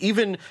mean,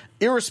 even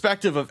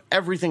irrespective of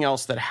everything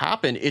else that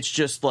happened, it's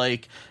just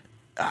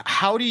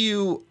how do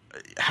you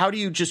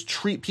just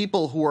treat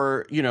people who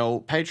are,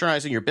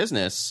 patronizing your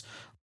business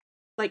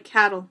like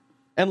cattle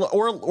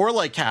or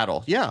like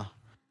cattle? Yeah.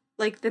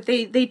 That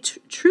they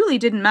truly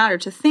didn't matter.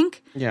 To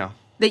think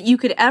that you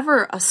could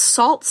ever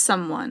assault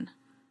someone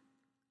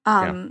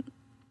and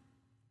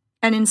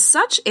in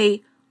such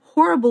a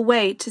horrible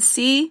way, to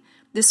see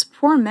this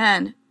poor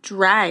man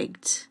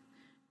dragged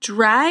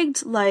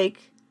like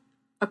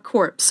a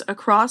corpse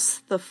across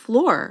the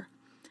floor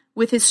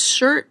with his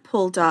shirt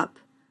pulled up,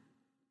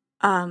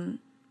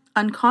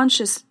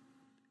 unconscious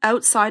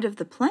outside of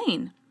the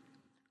plane.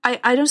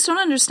 I just don't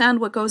understand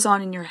what goes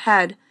on in your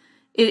head.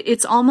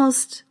 It's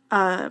almost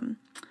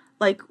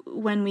like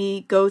when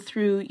we go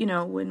through,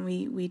 when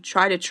we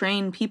try to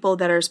train people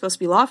that are supposed to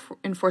be law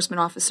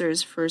enforcement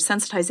officers for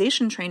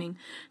sensitization training,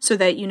 so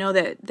that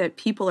that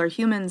people are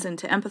humans, and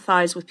to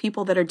empathize with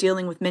people that are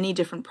dealing with many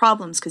different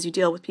problems, because you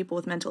deal with people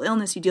with mental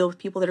illness, you deal with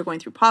people that are going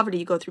through poverty,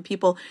 you go through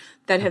people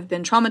that have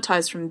been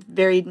traumatized from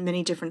very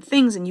many different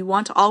things, and you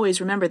want to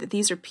always remember that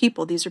these are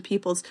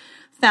people's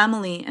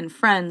family and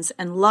friends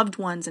and loved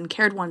ones and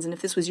cared ones, and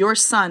if this was your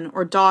son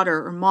or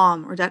daughter or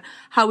mom or dad,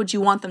 how would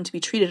you want them to be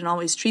treated, and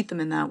always treat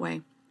them in that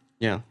way.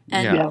 Yeah.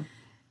 And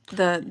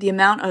the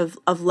amount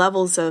of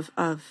levels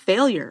of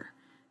failure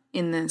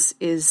in this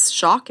is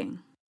shocking.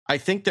 I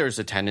think there's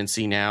a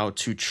tendency now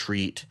to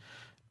treat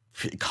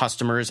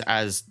customers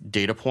as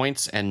data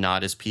points and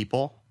not as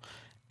people.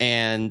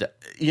 And,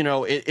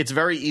 it's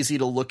very easy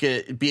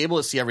to be able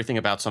to see everything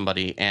about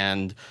somebody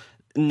and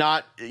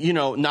not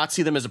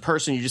see them as a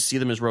person. You just see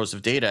them as rows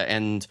of data.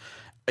 And,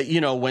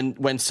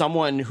 when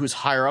someone who's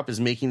higher up is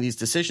making these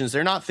decisions,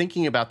 they're not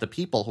thinking about the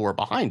people who are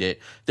behind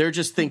it. They're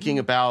just thinking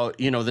about,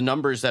 the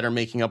numbers that are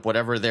making up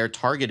whatever their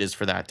target is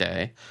for that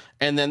day.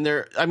 And then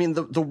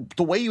the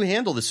way you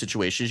handle the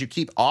situation is you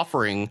keep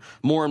offering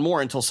more and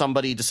more until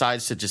somebody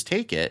decides to just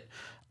take it.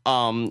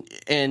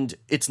 And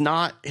it's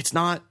not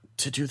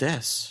to do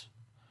this.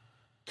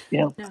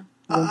 Yeah.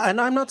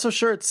 And I'm not so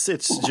sure it's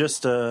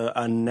just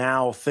a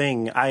now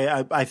thing.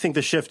 I think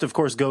the shift, of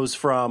course, goes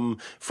from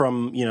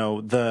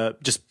the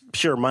just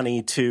pure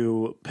money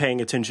to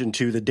paying attention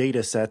to the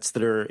data sets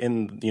that are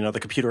in the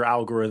computer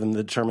algorithm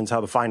that determines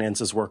how the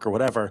finances work or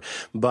whatever.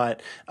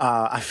 But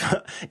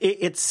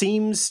it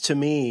seems to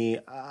me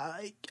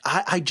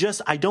I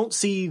don't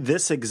see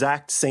this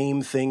exact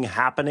same thing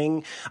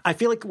happening. I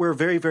feel like we're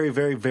very, very,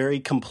 very, very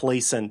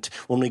complacent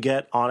when we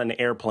get on an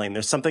airplane.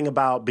 There's something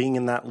about being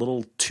in that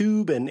little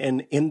tube and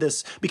in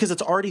this, because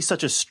it's already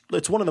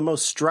it's one of the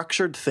most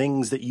structured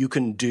things that you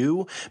can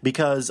do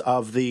because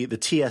of the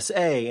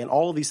TSA and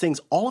all of these things.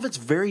 All of it's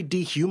very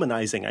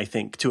dehumanizing, I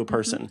think, to a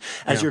person.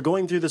 As you're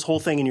going through this whole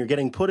thing and you're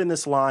getting put in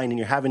this line and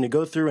you're having to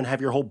go through and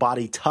have your whole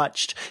body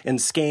touched and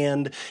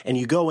scanned, and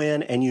you go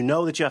in and you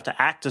know that you have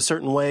to act a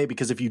certain way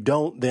because if you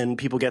don't, then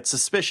people get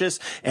suspicious,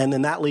 and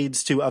then that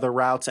leads to other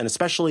routes, and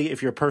especially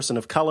if you're a person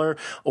of color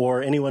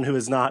or anyone who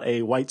is not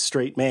a white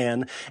straight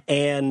man,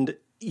 and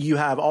you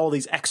have all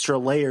these extra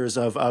layers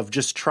of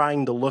just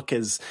trying to look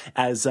as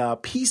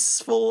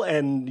peaceful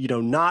and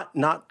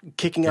not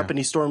kicking up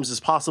any storms as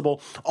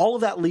possible. All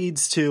of that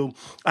leads to,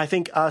 I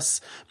think,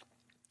 us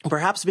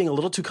perhaps being a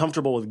little too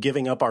comfortable with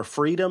giving up our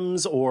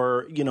freedoms,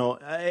 or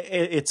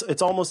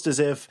it's almost as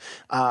if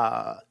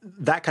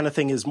that kind of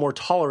thing is more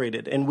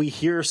tolerated. And we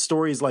hear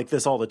stories like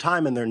this all the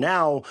time, and they're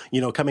now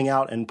coming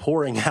out and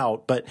pouring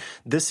out. But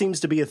this seems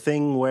to be a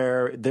thing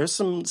where there's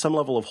some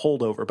level of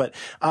holdover. But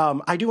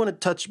I do want to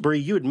touch, Bree,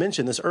 you had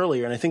mentioned this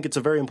earlier, and I think it's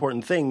a very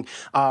important thing.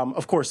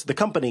 Of course, the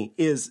company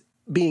is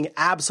being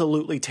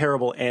absolutely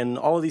terrible, and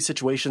all of these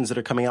situations that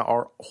are coming out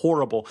are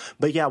horrible.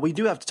 But yeah, we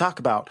do have to talk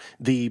about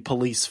the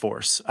police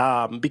force,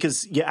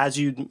 because as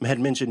you had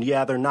mentioned,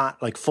 they're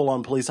not like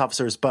full-on police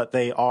officers, but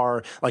they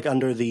are like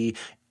under the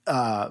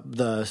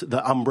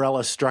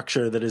umbrella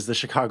structure that is the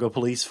Chicago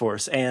police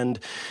force. And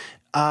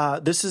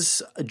this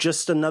is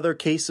just another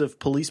case of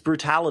police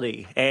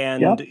brutality,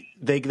 and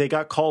they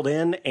got called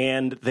in,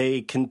 and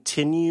they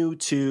continue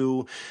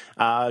to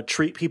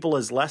treat people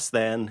as less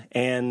than,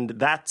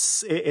 and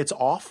it's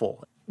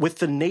awful. With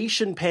the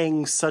nation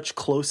paying such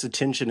close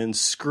attention and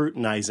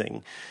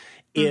scrutinizing,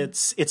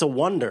 it's a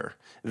wonder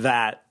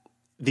that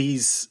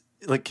these.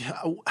 Like,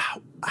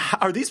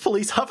 are these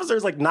police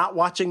officers like not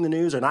watching the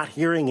news or not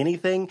hearing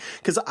anything?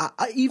 Because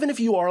even if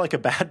you are like a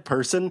bad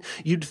person,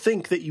 you'd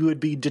think that you would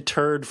be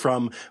deterred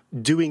from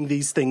doing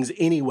these things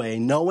anyway,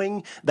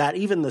 knowing that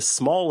even the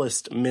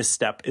smallest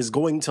misstep is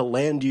going to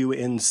land you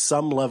in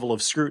some level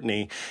of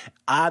scrutiny.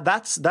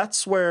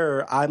 That's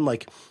where I'm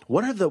like,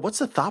 what's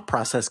the thought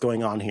process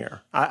going on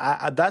here?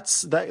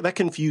 That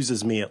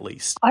confuses me, at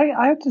least. I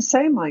have to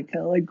say, Micah,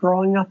 like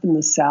growing up in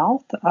the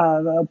South,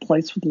 a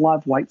place with a lot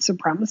of white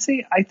supremacy,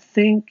 I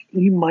think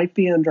you might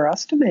be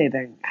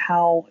underestimating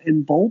how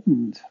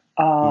emboldened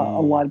a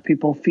lot of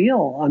people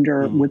feel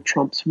with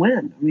Trump's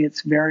win. I mean,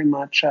 it's very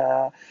much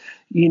a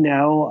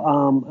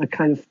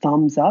kind of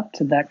thumbs up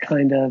to that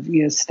kind of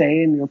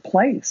stay in your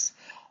place.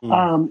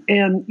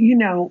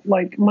 And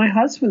like my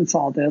husband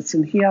saw this,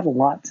 and he had a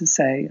lot to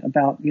say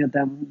about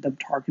them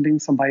targeting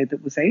somebody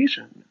that was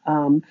Asian.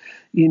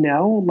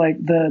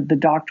 Like the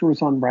doctor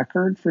was on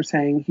record for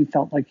saying he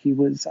felt like he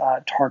was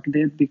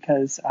targeted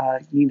because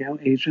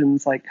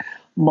Asians like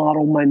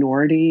model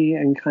minority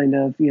and kind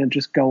of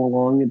just go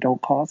along and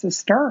don't cause a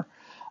stir.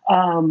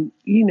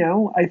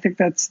 I think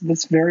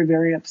that's very,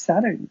 very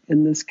upsetting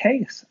in this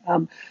case.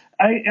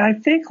 I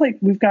think like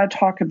we've got to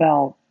talk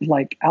about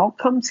like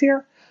outcomes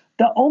here.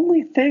 The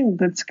only thing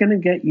that's going to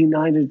get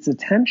United's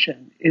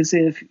attention is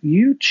if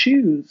you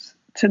choose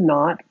to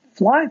not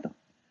fly them.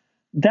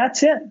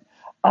 That's it.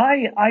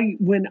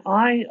 When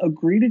I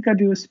agree to go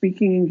do a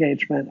speaking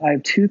engagement, I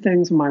have two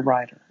things in my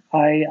rider.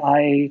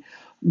 I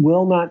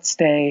will not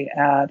stay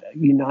at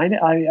United.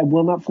 I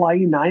will not fly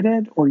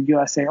United or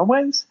U.S.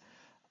 Airways.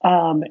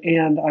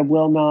 And I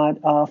will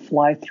not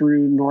fly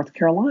through North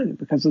Carolina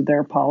because of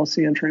their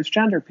policy on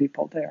transgender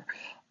people there.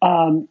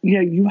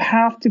 You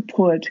have to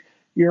put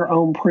your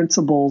own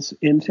principles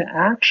into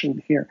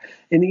action here.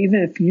 And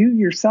even if you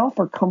yourself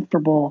are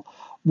comfortable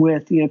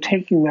with,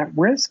 taking that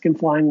risk and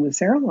flying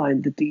this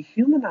airline that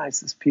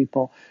dehumanizes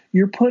people,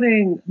 you're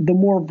putting the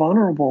more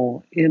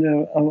vulnerable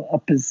in a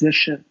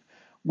position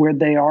where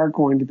they are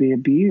going to be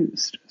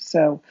abused.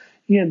 So,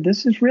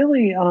 this is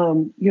really,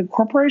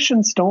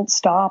 corporations don't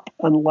stop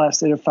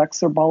unless it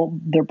affects their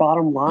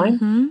bottom line.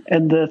 Mm-hmm.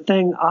 And the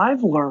thing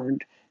I've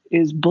learned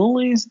is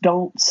bullies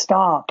don't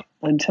stop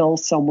until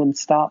someone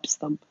stops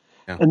them.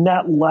 Yeah. And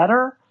that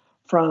letter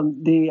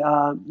from the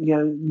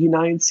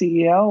United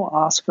CEO,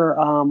 Oscar,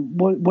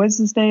 what's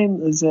his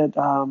name? Is it?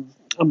 I'm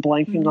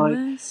blanking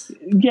on.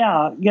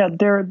 Yeah,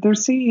 their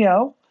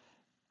CEO.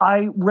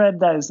 I read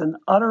that as an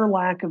utter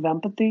lack of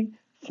empathy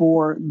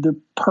for the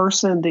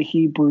person that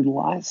he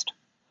brutalized,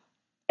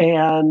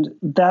 and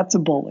that's a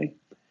bully.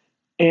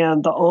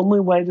 And the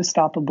only way to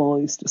stop a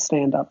bully is to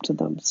stand up to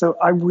them. So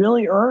I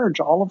really urge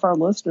all of our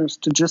listeners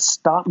to just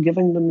stop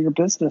giving them your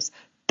business.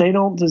 They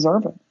don't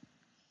deserve it.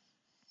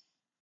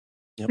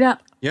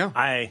 Yep. Yeah.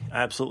 I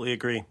absolutely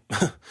agree.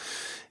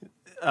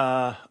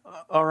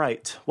 All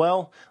right.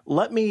 Well,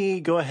 let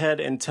me go ahead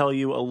and tell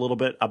you a little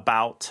bit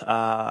about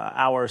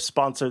our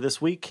sponsor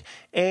this week,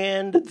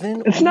 and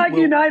then it's not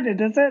United,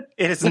 is it?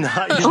 It is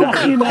not United.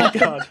 Oh my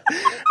God.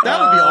 That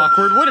would be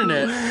awkward, wouldn't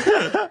it?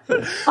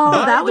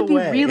 Oh, that would be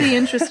really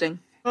interesting.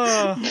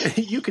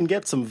 You can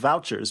get some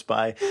vouchers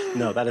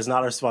no, that is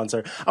not our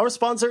sponsor. Our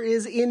sponsor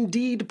is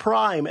Indeed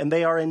Prime, and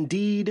they are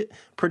indeed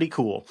pretty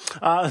cool.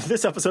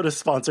 This episode is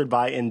sponsored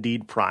by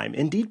Indeed Prime.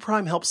 Indeed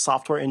Prime helps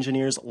software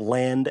engineers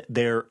land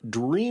their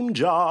dream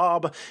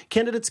job.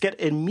 Candidates get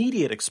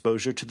immediate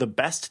exposure to the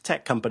best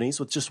tech companies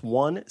with just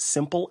one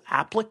simple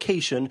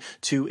application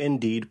to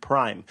Indeed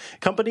Prime.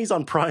 Companies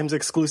on Prime's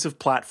exclusive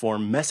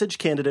platform message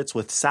candidates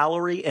with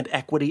salary and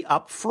equity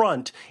up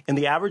front, and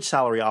the average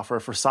salary offer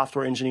for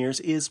software engineers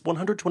is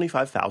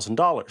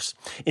 $125,000.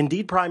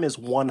 Indeed Prime is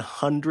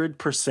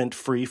 100%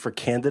 free for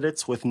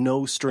candidates with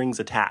no strings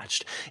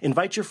attached.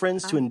 Invite your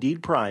friends to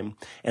Indeed Prime,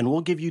 and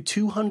we'll give you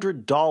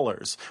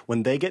 $200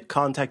 when they get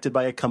contacted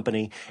by a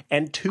company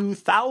and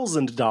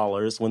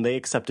 $2,000 when they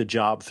accept a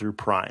job through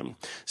Prime.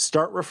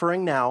 Start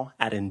referring now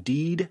at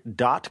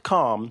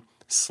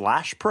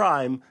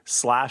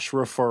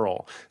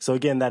Indeed.com/prime/referral. So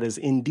again, that is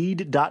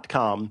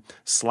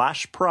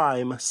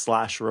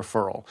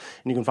Indeed.com/prime/referral.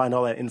 And you can find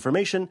all that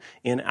information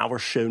in our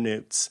show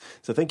notes.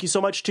 So thank you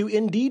so much to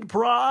Indeed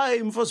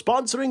Prime for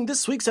sponsoring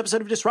this week's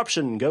episode of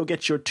Disruption. Go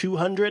get your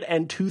 $200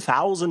 and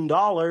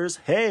 $2,000.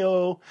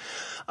 Hey-o.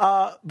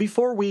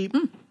 Before we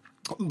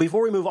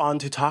move on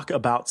to talk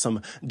about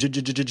some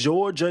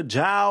Georgia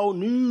Jow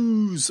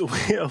news,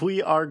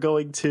 we are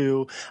going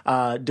to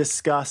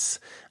discuss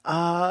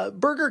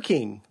Burger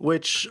King,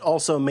 which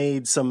also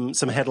made some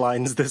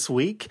headlines this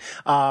week.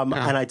 And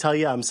I tell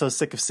you, I'm so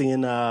sick of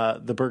seeing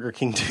the Burger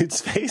King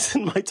dude's face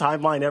in my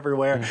timeline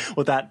everywhere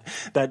with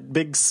that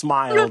big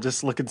smile,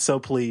 just looking so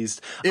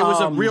pleased. It was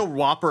a real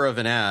whopper of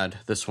an ad,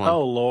 this one.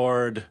 Oh,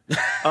 Lord.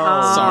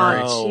 Oh,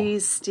 sorry.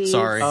 Jeez, Steve.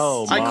 Sorry.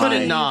 Oh,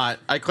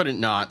 I couldn't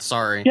not.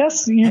 Sorry.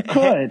 Yes, you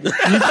could.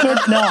 You could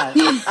not.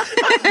 You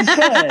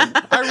could.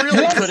 I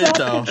really couldn't,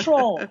 though.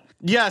 Self-control.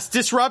 Yes,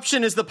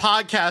 Disruption is the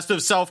podcast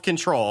of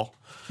self-control.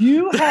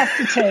 You have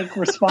to take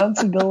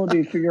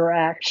responsibility for your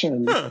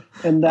actions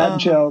in that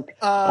joke.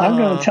 I'm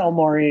going to tell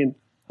Maureen.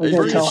 I'm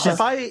going to tell her.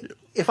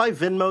 If I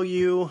Venmo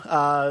you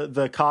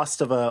the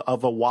cost of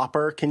a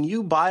Whopper, can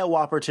you buy a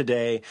Whopper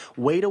today,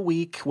 wait a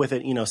week with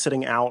it,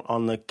 sitting out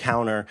on the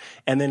counter,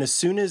 and then as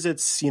soon as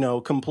it's,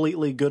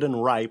 completely good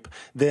and ripe,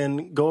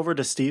 then go over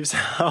to Steve's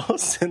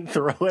house and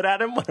throw it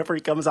at him whenever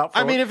he comes out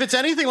for if it's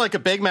anything like a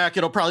Big Mac,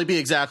 it'll probably be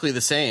exactly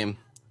the same.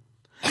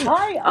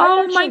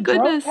 I actually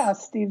drove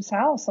past Steve's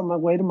house on my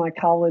way to my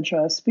college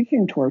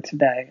speaking tour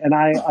today, and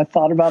I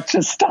thought about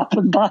just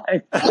stopping by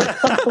on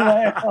the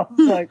way. I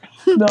was like,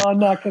 no, I'm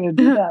not going to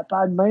do that, but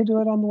I may do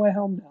it on the way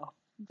home now.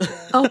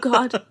 Oh,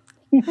 God.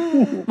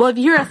 Well, if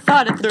you're a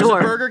thought at the door.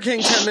 There's a Burger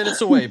King 10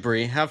 minutes away,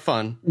 Bree. Have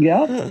fun.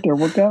 Yeah, there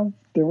we go.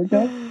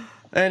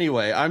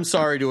 Anyway, I'm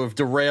sorry to have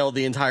derailed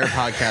the entire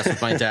podcast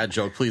with my dad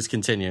joke. Please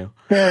continue.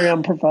 Very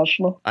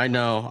unprofessional. I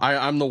know.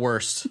 I'm the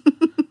worst.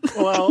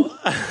 Well...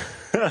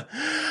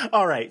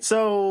 All right,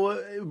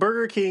 so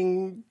Burger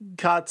King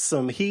got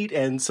some heat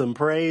and some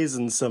praise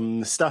and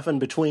some stuff in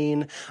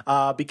between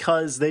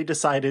because they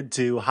decided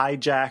to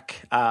hijack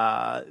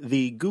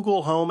the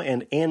Google Home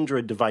and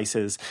Android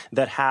devices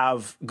that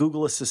have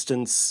Google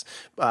Assistant's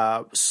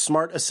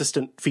smart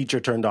assistant feature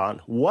turned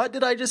on. What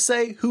did I just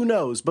say? Who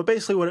knows? But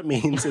basically what it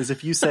means is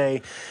if you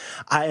say,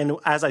 and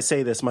as I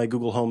say this, my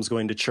Google Home's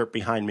going to chirp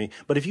behind me,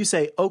 but if you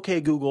say,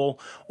 okay, Google,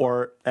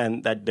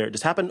 and that there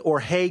just happened, or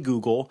hey,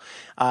 Google,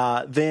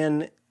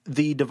 then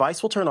the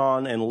device will turn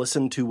on and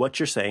listen to what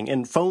you're saying,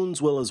 and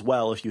phones will as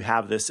well if you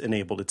have this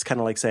enabled. It's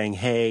kind of like saying,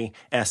 hey,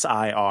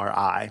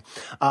 S-I-R-I.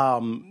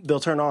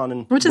 They'll turn on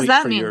and what does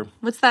that mean?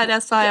 What's that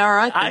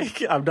S-I-R-I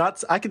thing?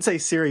 I can say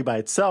Siri by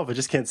itself. I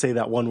just can't say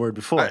that one word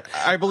before.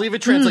 I believe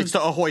it translates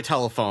to Ahoy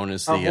Telephone.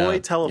 Ahoy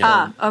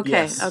Telephone. Okay,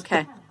 yes.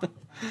 Okay.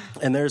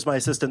 And there's my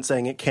assistant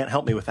saying it can't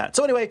help me with that.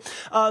 So anyway,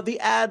 the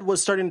ad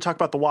was starting to talk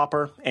about the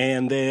Whopper,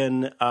 and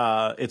then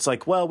it's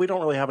like, well, we don't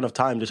really have enough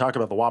time to talk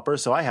about the Whopper,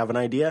 so I have an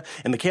idea.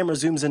 And the camera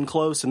zooms in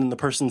close, and then the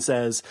person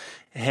says,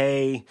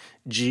 hey,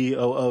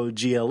 Google,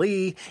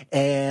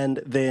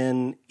 and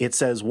then it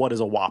says, what is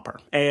a Whopper?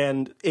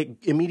 And it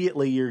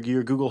immediately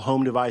your Google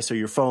Home device or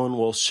your phone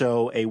will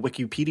show a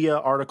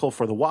Wikipedia article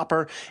for the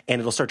Whopper,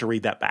 and it'll start to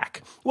read that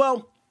back.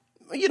 Well,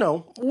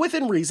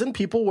 within reason,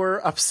 people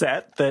were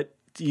upset that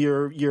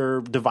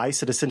your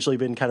device had essentially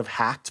been kind of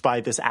hacked by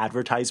this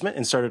advertisement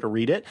and started to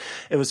read it.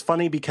 It was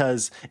funny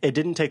because it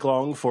didn't take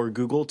long for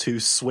Google to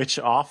switch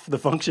off the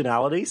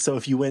functionality. So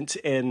if you went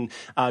and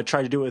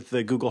tried to do it with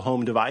the Google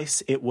Home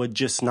device, it would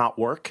just not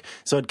work.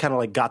 So it kind of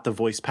like got the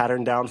voice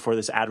pattern down for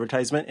this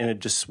advertisement, and it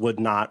just would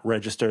not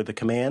register the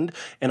command.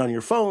 And on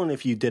your phone,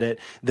 if you did it,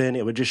 then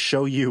it would just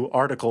show you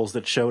articles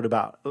that showed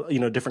about,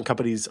 different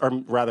companies, or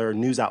rather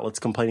news outlets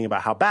complaining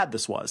about how bad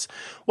this was.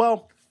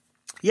 Well,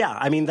 Yeah,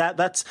 I mean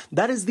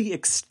that is the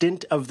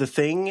extent of the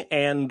thing,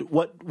 and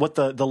what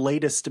the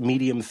latest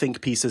Medium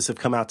think pieces have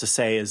come out to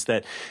say is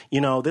that,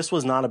 this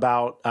was not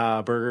about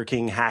Burger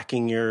King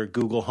hacking your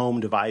Google Home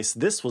device.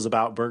 This was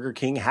about Burger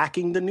King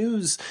hacking the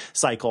news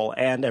cycle,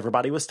 and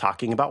everybody was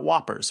talking about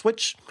Whoppers,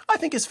 which I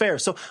think is fair.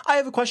 So I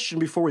have a question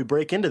before we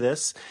break into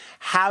this: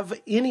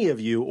 have any of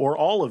you or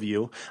all of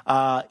you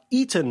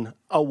eaten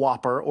a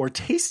Whopper or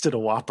tasted a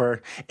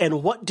Whopper,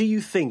 and what do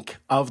you think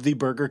of the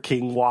Burger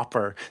King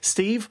Whopper?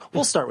 Steve,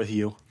 we'll start with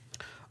you.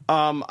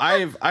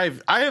 I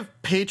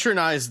have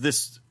patronized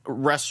this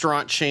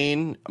restaurant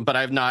chain, but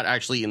I've not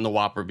actually eaten the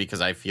Whopper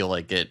because I feel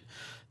like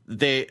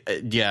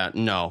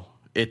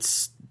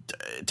it's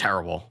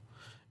terrible.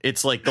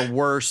 It's like the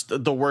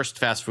worst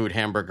fast food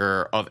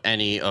hamburger of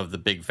any of the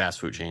big fast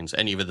food chains,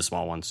 and even the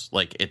small ones.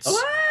 Like it's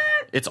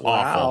awful.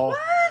 Wow.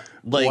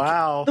 Like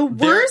wow. The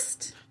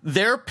worst.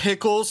 Their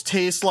pickles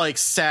taste like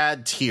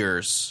sad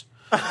tears.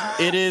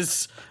 It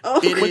is,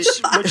 which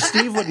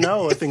Steve would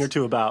know a thing or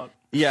two about.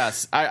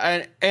 Yes,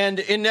 and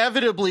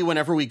inevitably,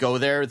 whenever we go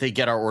there, they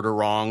get our order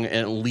wrong in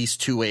at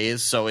least 2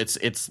 ways. So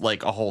it's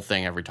like a whole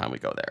thing every time we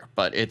go there.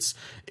 But it's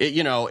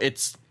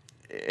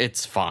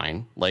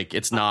fine. Like,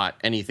 it's not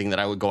anything that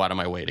I would go out of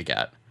my way to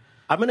get.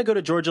 I'm going to go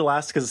to Georgia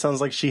last because it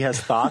sounds like she has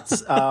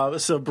thoughts.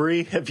 So,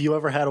 Bree, have you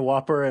ever had a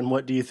Whopper, and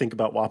what do you think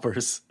about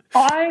Whoppers?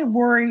 I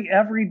worry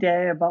every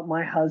day about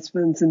my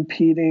husband's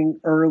impeding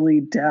early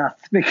death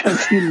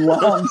because he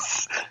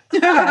loves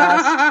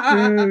fast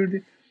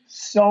food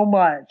so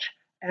much.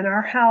 And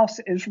our house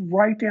is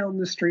right down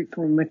the street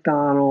from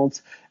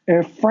McDonald's.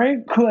 If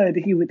Frank could,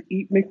 he would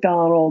eat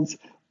McDonald's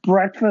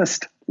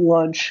breakfast,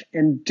 lunch,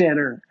 and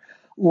dinner.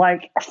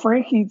 Like,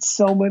 Frank eats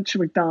so much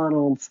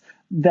McDonald's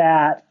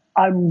that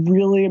I'm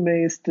really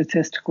amazed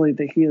statistically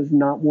that he has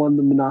not won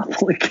the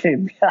Monopoly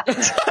game yet.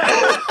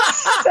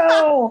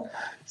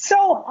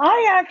 So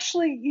I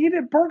actually eat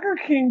at Burger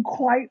King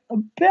quite a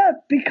bit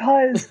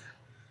because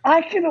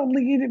I can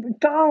only eat at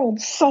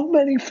McDonald's so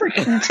many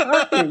freaking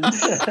times.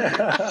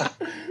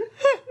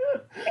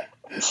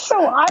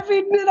 So I've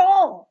eaten it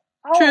all.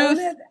 I'll own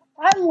it.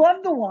 I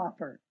love the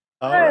Whopper.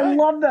 I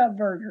love that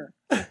burger.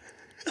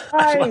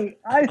 I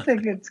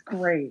think it's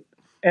great.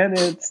 And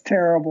it's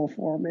terrible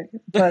for me.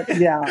 But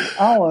yeah,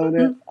 I'll own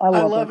it. I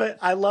love it.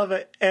 I love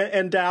it.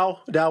 And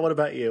Dow, what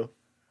about you?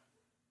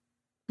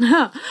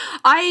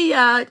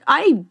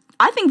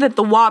 I think that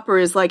the Whopper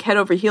is like head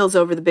over heels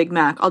over the Big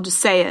Mac. I'll just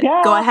say it.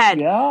 Yeah, go ahead.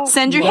 Yeah,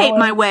 Send your hate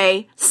my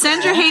way.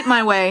 Send your hate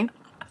my way.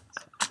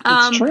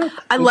 It's true.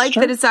 I like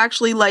that it's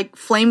actually like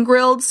flame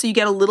grilled, so you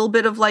get a little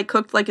bit of like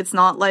cooked, like it's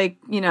not like,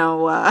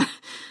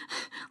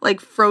 like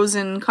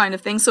frozen kind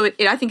of thing. So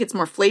I think it's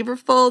more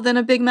flavorful than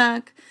a Big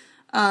Mac.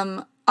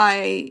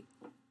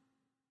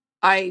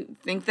 I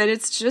think that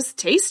it's just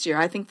tastier.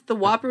 I think that the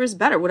Whopper is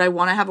better. Would I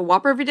want to have a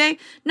Whopper every day?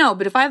 No,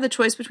 but if I have the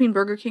choice between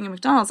Burger King and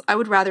McDonald's, I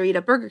would rather eat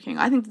at Burger King.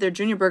 I think that their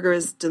Junior Burger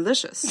is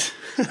delicious.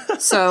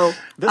 So,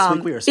 this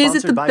week we are is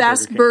it the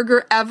best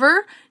burger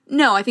ever?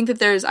 No, I think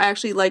that I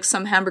actually like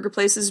some hamburger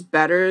places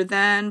better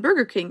than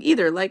Burger King,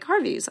 either like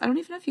Harvey's. I don't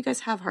even know if you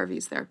guys have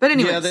Harvey's there. But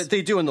anyways. Yeah,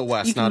 they do in the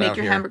West, you can not make out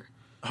your here. Hamburger.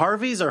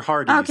 Harvey's or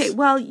Hardee's? Okay,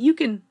 well, you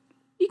can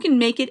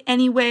make it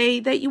any way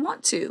that you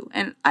want to,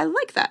 and I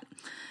like that.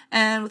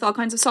 And with all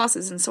kinds of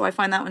sauces, and so I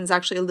find that one's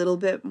actually a little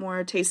bit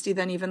more tasty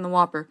than even the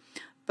Whopper.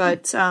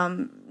 But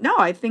no,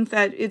 I think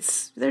that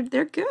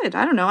they're good.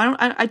 I don't know.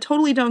 I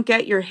totally don't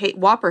get your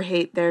Whopper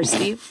hate there,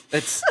 Steve.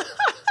 It's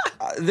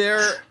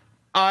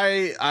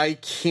I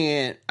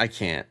can't.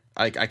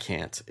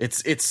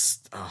 It's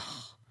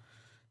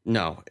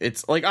no.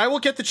 It's like I will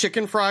get the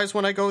chicken fries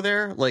when I go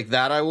there, like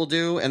that I will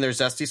do, and their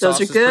zesty sauce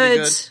Those are is pretty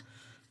good.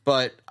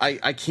 But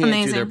I can't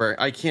Amazing.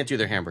 I can't do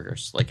their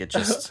hamburgers. Like, it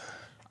just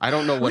I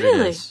don't know what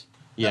Really? it is.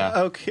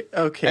 Yeah.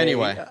 Okay.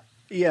 Anyway.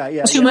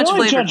 Yeah. Too much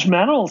really flavor.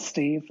 judgmental,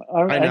 Steve.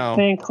 I know. I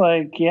think,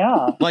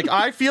 yeah. Like,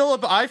 I feel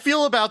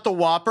about the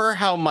Whopper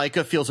how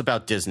Micah feels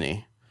about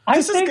Disney.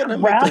 I think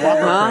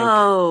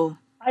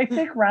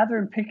rather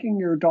than picking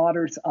your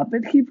daughters up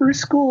at Hebrew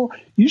school,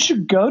 you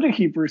should go to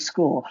Hebrew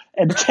school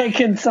and take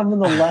in some of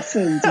the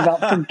lessons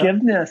about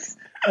forgiveness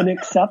and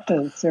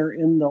acceptance are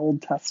in the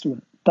Old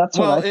Testament. That's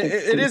what I think.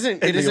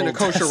 It isn't a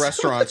kosher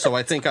restaurant, so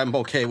I think I'm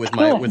okay with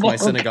my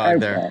synagogue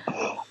there.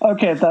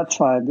 Okay, that's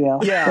fine. Yeah.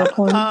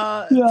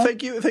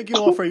 Thank you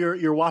all for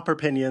your Whopper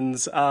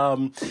opinions.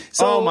 Oh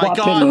my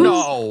God,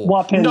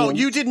 no! No,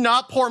 you did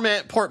not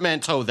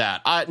portmanteau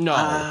that.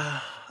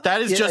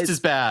 That is just as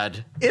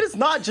bad. It is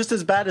not just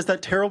as bad as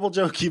that terrible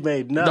joke you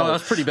made. No,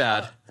 that's pretty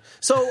bad.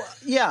 So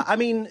yeah, I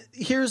mean,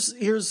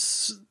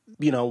 here's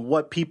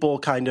what people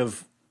kind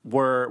of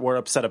were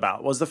upset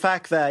about was the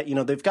fact that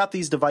they've got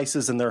these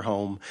devices in their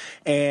home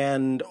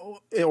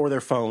or their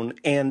phone,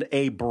 and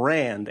a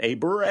brand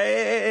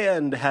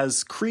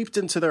has creeped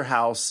into their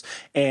house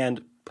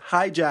and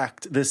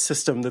hijacked this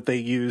system that they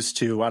use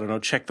to, I don't know,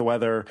 check the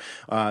weather,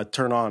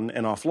 turn on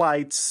and off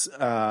lights,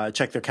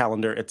 check their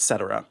calendar,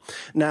 etc.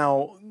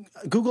 Now,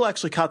 Google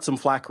actually caught some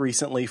flack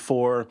recently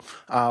for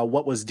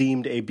what was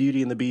deemed a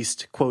Beauty and the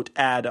Beast, quote,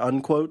 ad,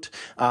 unquote,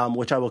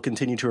 which I will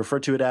continue to refer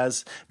to it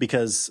as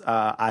because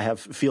I have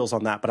feels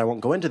on that, but I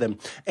won't go into them.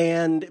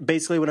 And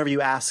basically, whenever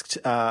you asked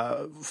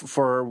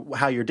for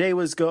how your day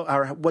was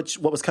or what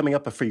was coming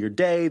up for your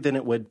day, then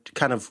it would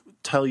kind of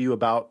tell you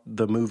about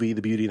the movie,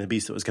 The Beauty and the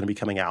Beast, that was going to be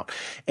coming out.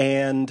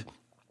 And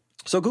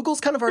so Google's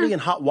kind of already in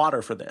hot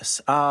water for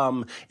this.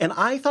 And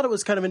I thought it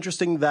was kind of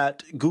interesting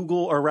that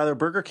Google, or rather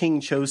Burger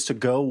King, chose to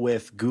go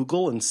with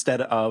Google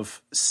instead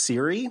of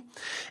Siri.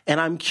 And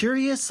I'm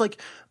curious, like,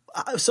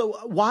 so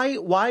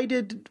why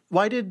did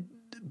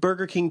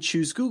Burger King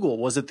choose Google?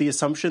 Was it the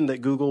assumption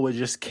that Google would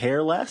just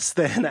care less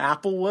than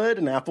Apple would,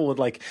 and Apple would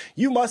like,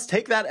 you must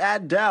take that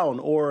ad down,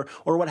 or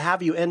what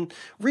have you? And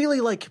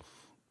really, like,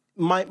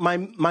 my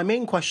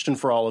main question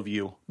for all of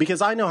you,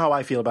 because I know how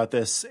I feel about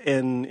this,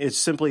 and it's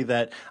simply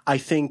that I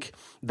think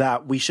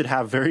that we should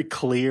have very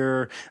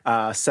clear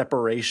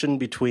separation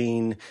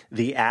between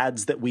the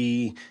ads that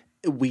we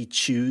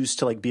choose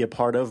to like be a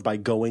part of by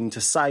going to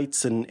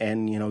sites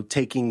and you know,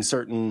 taking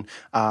certain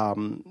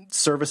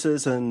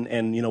services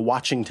and you know,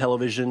 watching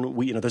television.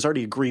 There's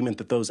already agreement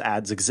that those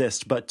ads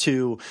exist, but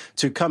to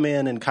come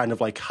in and kind of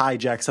like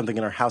hijack something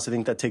in our house, I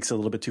think that takes it a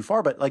little bit too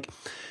far. But like,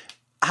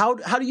 how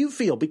do you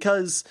feel?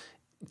 Because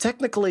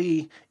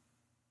technically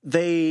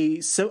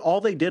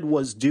all they did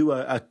was do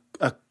a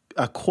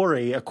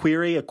query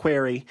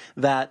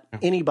that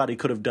anybody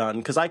could have done.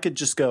 Because I could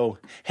just go,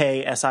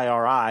 hey,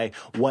 SIRI,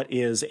 what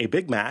is a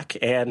Big Mac?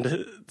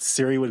 And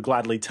Siri would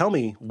gladly tell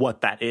me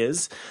what that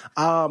is.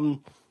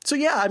 So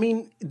yeah, I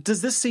mean,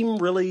 does this seem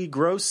really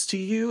gross to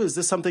you? Is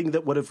this something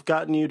that would have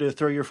gotten you to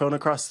throw your phone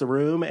across the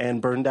room and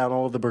burn down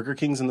all of the Burger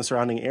Kings in the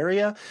surrounding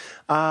area?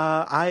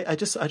 I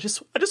just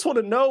want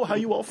to know how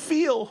you all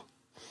feel.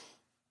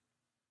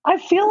 I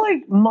feel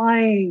like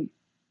my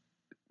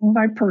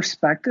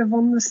perspective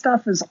on this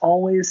stuff is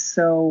always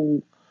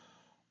so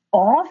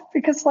off,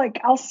 because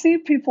like I'll see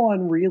people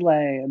on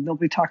Relay and they'll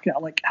be talking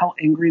about like how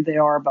angry they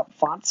are about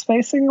font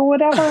spacing or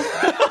whatever,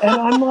 and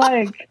I'm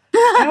like,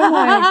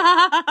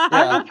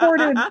 I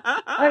reported,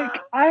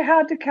 like, I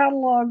had to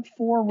catalog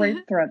 4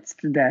 rape threats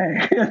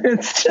today.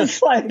 It's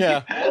just like,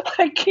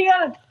 I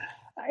can't.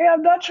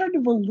 I'm not trying to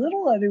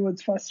belittle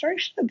anyone's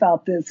frustration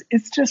about this.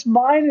 It's just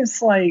mine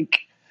is like,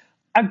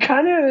 I'm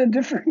kind of in a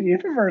different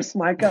universe,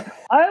 Micah.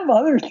 I have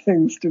other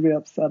things to be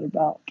upset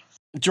about.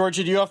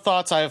 Georgia, do you have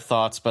thoughts? I have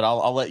thoughts, but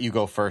I'll let you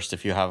go first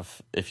if you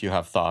have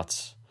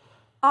thoughts.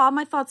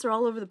 My thoughts are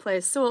all over the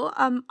place. So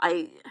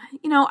I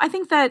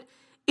think that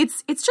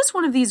it's just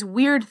one of these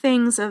weird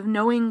things of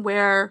knowing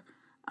where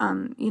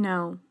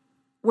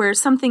where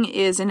something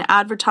is an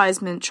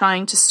advertisement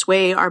trying to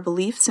sway our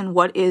beliefs and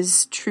what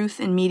is truth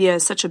in media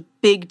is such a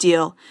big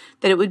deal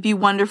that it would be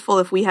wonderful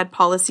if we had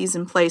policies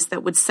in place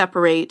that would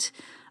separate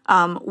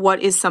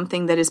what is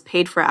something that is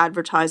paid for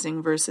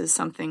advertising versus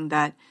something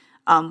that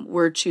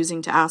we're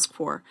choosing to ask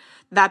for.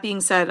 That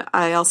being said,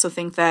 I also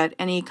think that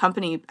any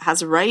company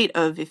has a right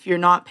of, if you're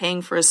not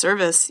paying for a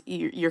service,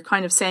 you're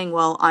kind of saying,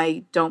 well,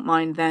 I don't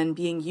mind then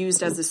being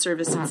used as a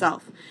service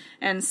itself.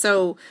 And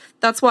so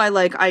that's why,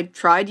 like, I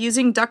tried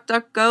using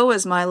DuckDuckGo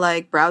as my,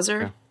 like, browser.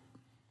 Yeah.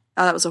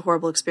 That was a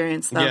horrible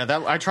experience, though.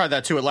 Yeah, I tried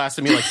that, too. It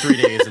lasted me, like,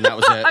 3 days, and that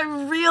was it. I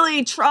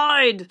really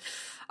tried.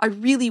 I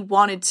really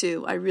wanted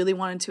to,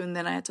 and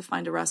then I had to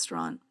find a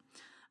restaurant.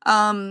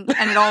 And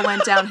it all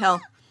went downhill.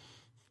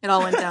 There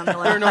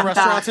are no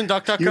restaurants in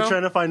DuckDuckGo? You're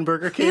trying to find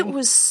Burger King? It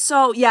was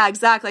yeah,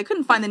 exactly. I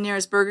couldn't find the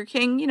nearest Burger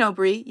King. You know,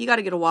 Brie, you got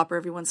to get a Whopper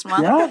every once in a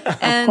while. Yeah,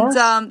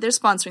 and they're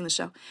sponsoring the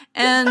show.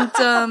 And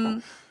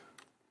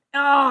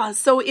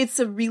so it's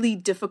a really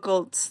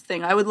difficult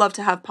thing. I would love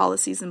to have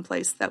policies in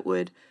place that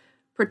would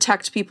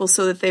protect people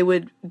so that they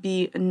would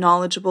be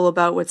knowledgeable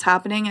about what's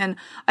happening. And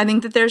I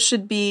think that there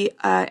should be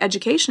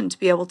education to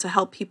be able to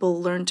help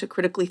people learn to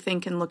critically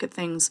think and look at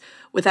things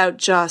without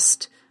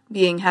just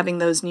having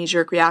those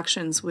knee-jerk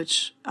reactions,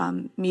 which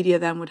media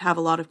then would have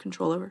a lot of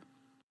control over.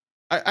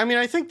 I mean,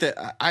 I think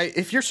that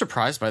if you're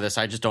surprised by this,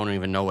 I just don't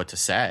even know what to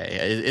say.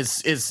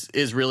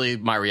 Is really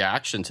my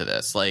reaction to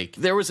this. Like,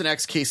 there was an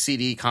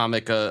XKCD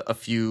comic a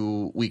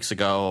few weeks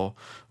ago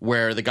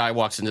where the guy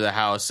walks into the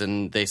house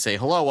and they say,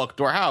 "Hello, welcome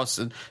to our house,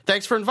 and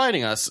thanks for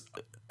inviting us."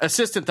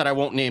 Assistant that I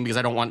won't name because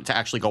I don't want it to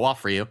actually go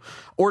off for you.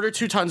 Order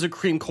 2 tons of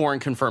cream corn,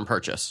 confirm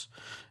purchase.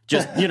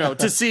 Just,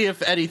 to see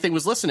if anything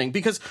was listening,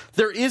 because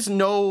there's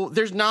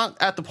not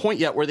at the point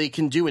yet where they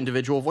can do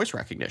individual voice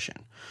recognition.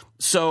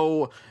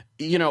 So,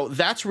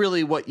 that's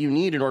really what you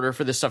need in order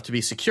for this stuff to be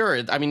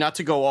secured. I mean, not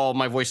to go all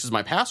my voice is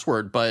my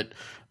password, but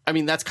I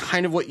mean, that's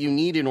kind of what you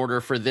need in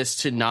order for this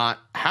to not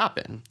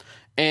happen.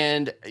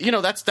 And,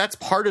 that's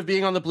part of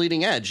being on the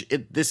bleeding edge.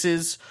 This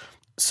is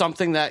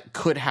something that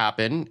could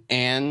happen.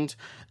 And,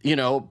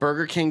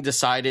 Burger King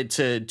decided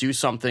to do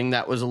something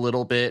that was a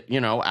little bit,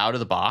 out of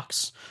the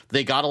box.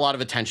 They got a lot of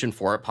attention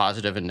for it,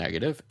 positive and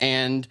negative.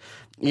 And,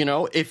 You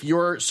know, if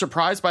you're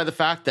surprised by the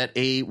fact that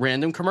a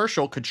random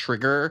commercial could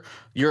trigger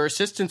your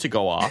assistant to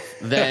go off,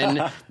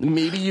 then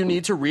maybe you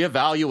need to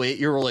reevaluate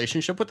your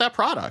relationship with that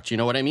product. You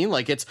know what I mean?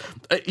 Like, it's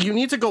you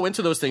need to go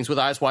into those things with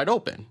eyes wide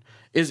open.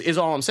 Is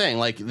all I'm saying.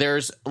 Like,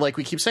 like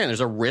we keep saying, there's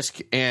a risk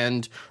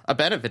and a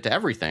benefit to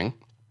everything.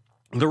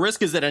 The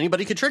risk is that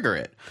anybody could trigger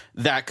it.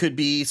 That could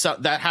be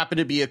that happened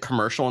to be a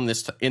commercial in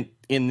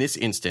this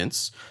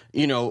instance.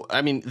 You know,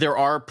 I mean, there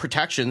are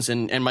protections,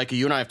 and Micah,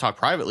 you and I have talked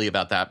privately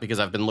about that because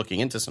I've been looking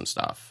into some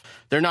stuff.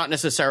 They're not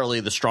necessarily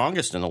the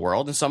strongest in the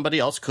world, and somebody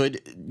else could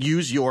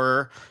use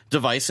your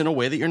device in a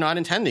way that you're not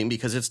intending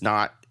because it's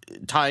not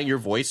tying your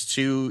voice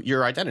to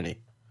your identity.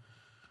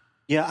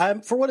 Yeah,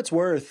 for what it's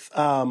worth,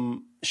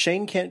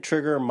 Shane can't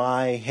trigger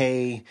my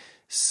hey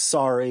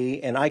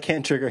sorry, and I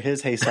can't trigger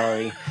his hey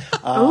sorry.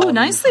 Oh,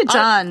 nicely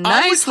done.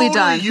 Nicely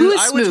done.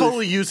 I would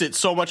totally use it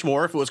so much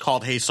more if it was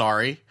called hey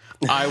sorry.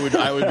 I would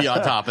be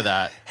on top of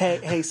that.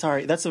 Hey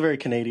sorry. That's a very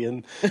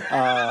Canadian.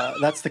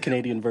 That's the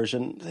Canadian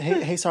version.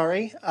 Hey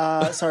sorry.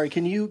 Sorry.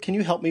 Can you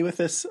help me with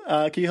this?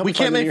 Can you help me? We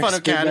can't make fun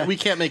of Canada. We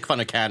can't make fun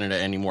of Canada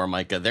anymore,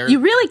 Micah. You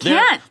really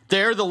can't.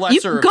 They're the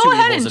lesser of two evils. Go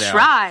ahead and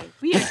try.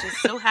 We are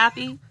just so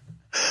happy.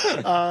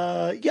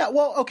 Yeah.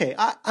 Well, okay.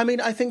 I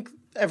mean, I think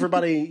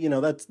everybody, you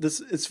know,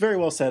 it's very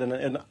well said,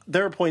 and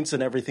there are points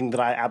in everything that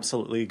I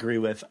absolutely agree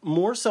with.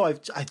 More so,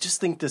 I just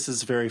think this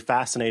is very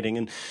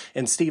fascinating,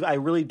 and Steve, I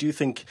really do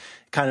think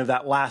kind of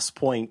that last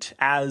point,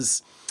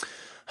 as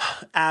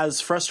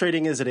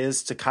frustrating as it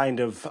is to kind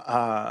of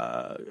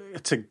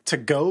to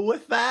go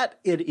with that,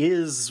 it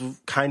is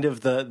kind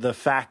of the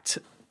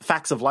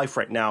facts of life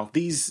right now.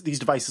 These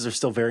devices are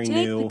still very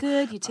new. You take the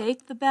good, you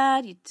take the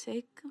bad, you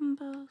take them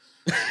both.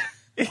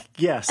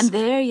 Yes, and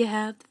there you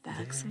have the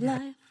facts of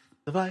life.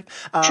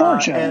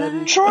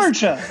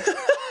 Georgia.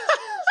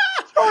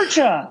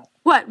 Georgia.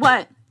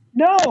 What?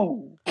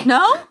 No.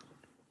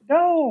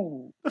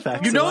 You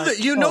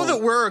know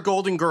that we're a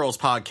Golden Girls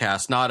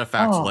podcast, not a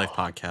Facts of Life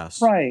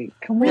podcast. Right.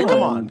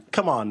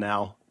 Come on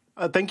now.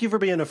 Thank you for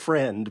being a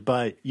friend,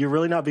 but you're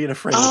really not being a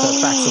friend with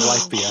that Facts of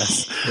Life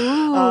BS.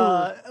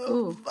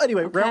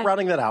 Anyway, okay.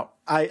 Rounding that out,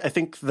 I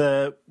think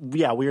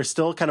we are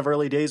still kind of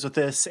early days with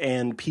this,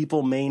 and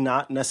people may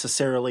not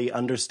necessarily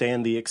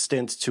understand the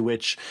extent to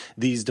which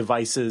these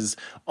devices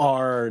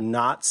are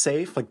not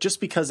safe. Like,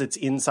 just because it's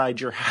inside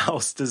your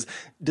house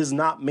does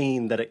not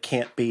mean that it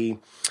can't be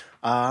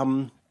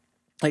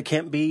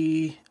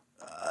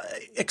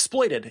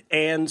exploited.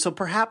 And so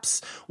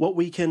perhaps what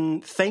we can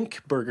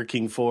thank Burger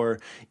King for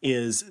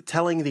is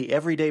telling the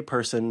everyday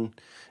person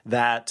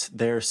that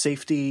their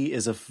safety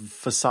is a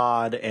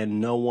facade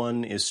and no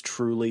one is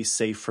truly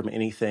safe from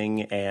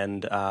anything,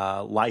 and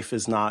life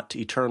is not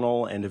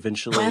eternal, and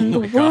eventually and the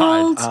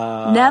world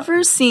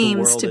never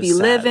seems to be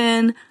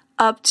living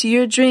up to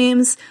your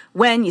dreams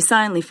when you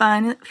suddenly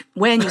find out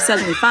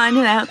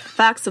the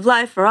facts of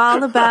life are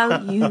all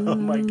about you. Oh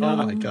my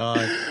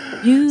god.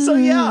 So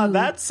yeah,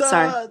 that's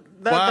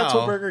that's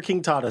what Burger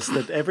King taught us,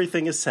 that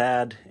everything is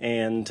sad,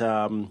 and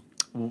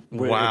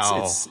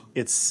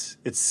it's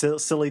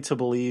silly to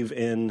believe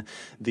in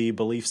the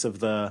beliefs of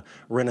the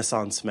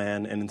Renaissance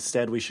man, and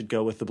instead we should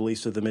go with the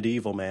beliefs of the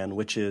medieval man,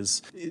 which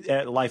is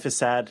life is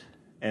sad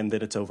and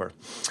that it's over.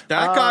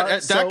 That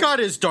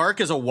got as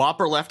dark as a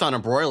Whopper left on a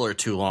broiler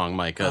too long,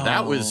 Micah.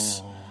 That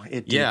was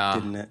it did,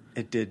 didn't it?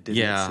 It did,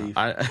 didn't it,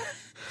 Steve?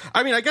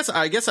 I mean, I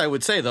guess I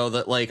would say, though,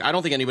 that, like, I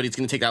don't think anybody's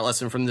going to take that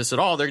lesson from this at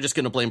all. They're just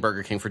going to blame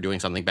Burger King for doing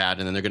something bad,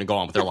 and then they're going to go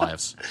on with their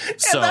lives.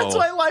 So that's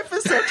why life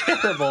is so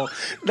terrible.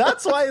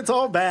 That's why it's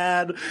all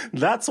bad.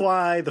 That's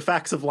why the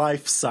facts of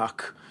life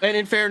suck. And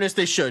in fairness,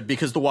 they should,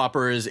 because the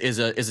Whopper is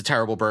a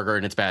terrible burger,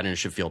 and it's bad, and it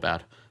should feel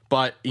bad.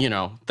 But, you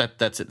know,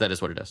 that's it. That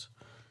is what it is.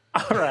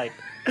 All right.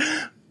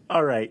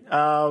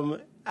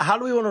 How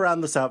do we want to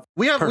round this up?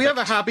 We have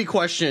a happy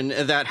question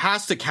that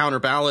has to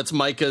counterbalance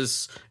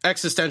Micah's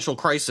existential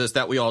crisis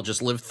that we all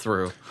just lived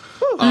through.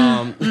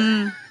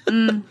 Fair.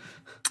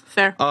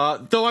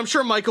 Though I'm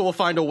sure Micah will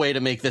find a way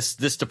to make this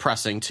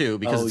depressing too,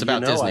 because it's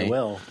about Disney. I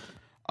will.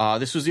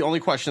 This was the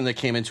only question that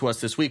came into us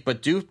this week,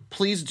 but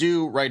please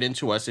do write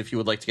into us if you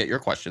would like to get your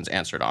questions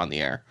answered on the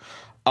air.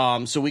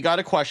 So we got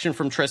a question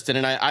from Tristan,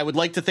 and I would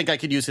like to think I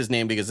could use his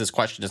name because this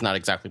question is not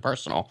exactly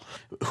personal,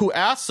 who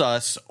asks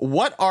us,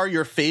 what are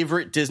your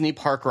favorite Disney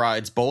park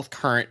rides, both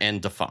current and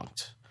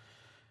defunct?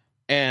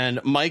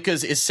 And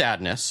Micah's is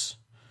sadness.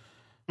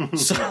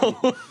 So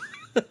wait,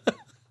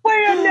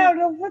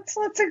 no,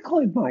 let's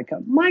include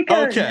Micah.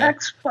 Okay.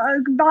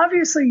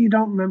 Obviously you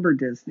don't remember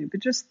Disney, but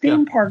just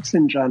theme parks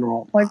in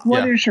general. Like,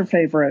 what is your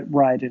favorite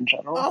ride in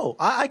general? Oh,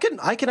 I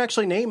can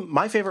actually name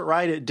my favorite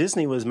ride at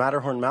Disney was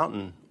Matterhorn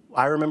Mountain.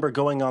 I remember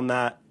going on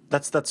that.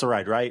 That's a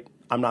ride, right?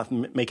 I'm not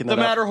making that up.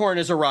 The Matterhorn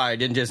is a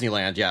ride in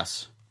Disneyland,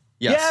 yes.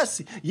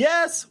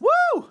 Yes.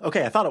 Woo!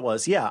 Okay, I thought it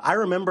was. Yeah, I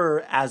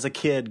remember as a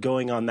kid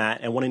going on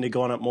that and wanting to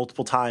go on it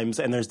multiple times.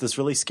 And there's this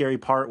really scary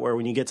part where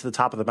when you get to the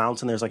top of the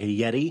mountain, there's like a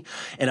Yeti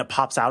and it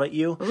pops out at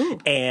you. Ooh.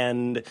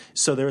 And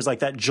so there's like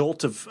that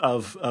jolt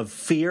of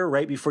fear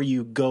right before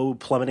you go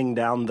plummeting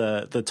down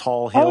the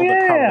tall hill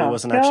that probably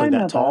wasn't actually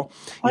that tall.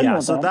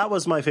 So that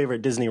was my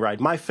favorite Disney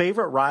ride. My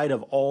favorite ride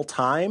of all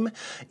time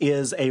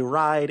is a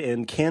ride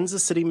in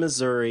Kansas City,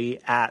 Missouri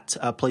at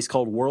a place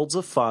called Worlds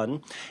of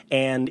Fun.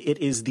 And it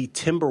is the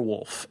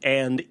Timberwolf,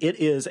 and it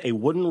is a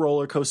wooden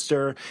roller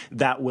coaster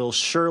that will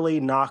surely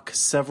knock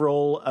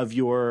several of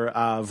your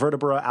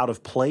vertebrae out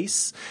of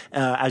place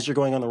as you're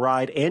going on the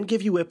ride, and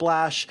give you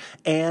whiplash,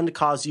 and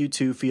cause you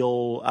to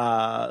feel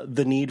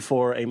the need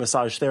for a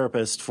massage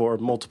therapist for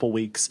multiple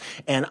weeks.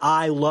 And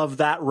I love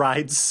that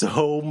ride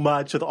so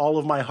much with all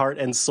of my heart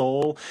and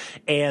soul.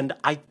 And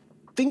I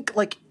think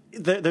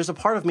there's a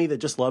part of me that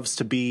just loves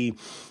to be,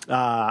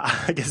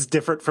 I guess,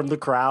 different from the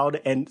crowd.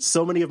 And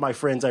so many of my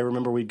friends, I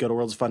remember we'd go to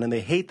Worlds of Fun and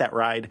they hate that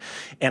ride.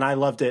 And I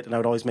loved it. And I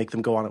would always make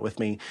them go on it with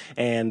me.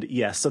 And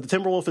yes, so the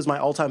Timberwolf is my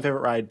all-time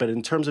favorite ride. But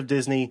in terms of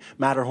Disney,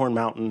 Matterhorn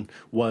Mountain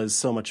was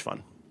so much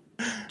fun.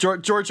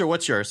 Georgia,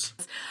 what's yours?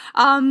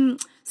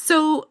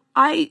 So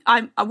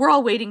we're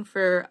all waiting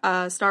for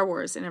Star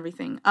Wars and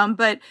everything.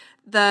 But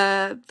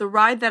the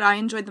ride that I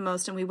enjoyed the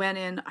most, and we went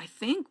in, I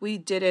think we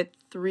did it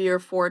 3 or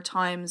 4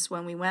 times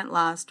when we went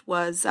last,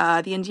 was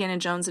the Indiana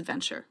Jones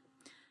Adventure.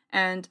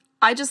 And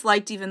I just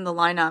liked even the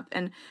lineup.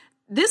 And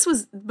this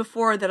was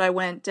before that I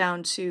went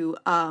down to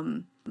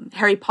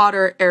Harry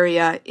Potter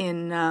area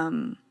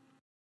in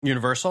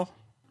Universal?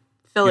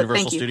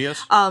 Universal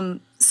Studios?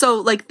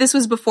 So this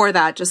was before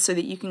that, just so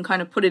that you can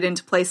kind of put it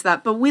into place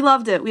that. But we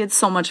loved it. We had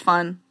so much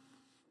fun.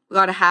 We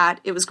got a hat.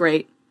 It was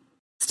great.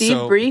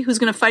 Steve, Bree, who's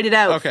going to fight it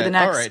out for the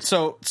next? All right.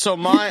 So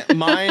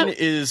mine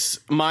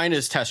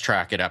is Test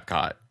Track at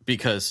Epcot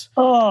because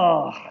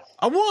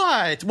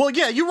what? Well,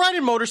 yeah, you ride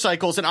in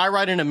motorcycles and I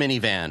ride in a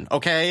minivan.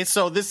 Okay,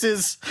 so it's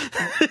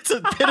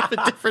a bit of a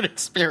different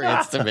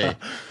experience to me.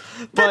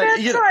 But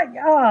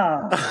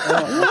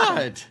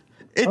what?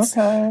 It's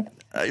okay.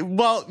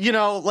 Well,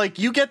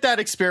 you get that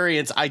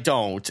experience. I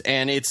don't.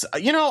 And it's,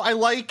 I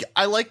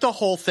like the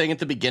whole thing at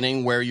the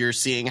beginning where you're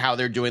seeing how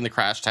they're doing the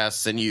crash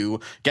tests and you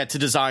get to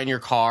design your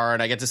car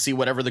and I get to see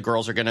whatever the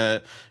girls are going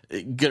to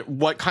get,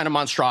 what kind of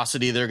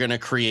monstrosity they're going to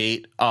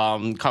create,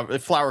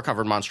 flower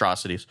covered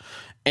monstrosities.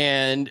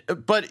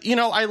 But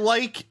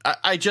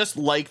I just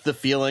like the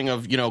feeling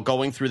of,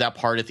 going through that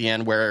part at the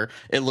end where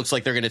it looks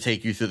like they're going to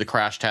take you through the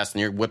crash test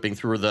and you're whipping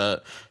through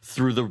the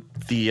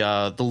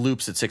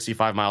loops at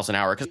 65 miles an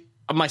hour. 'Cause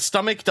my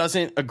stomach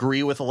doesn't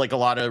agree with a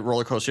lot of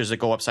roller coasters that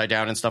go upside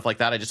down and stuff like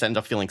that. I just end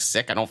up feeling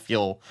sick. I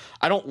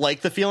don't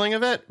like the feeling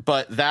of it,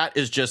 but that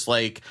is just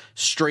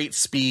straight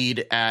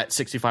speed at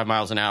 65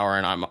 miles an hour.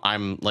 And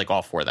I'm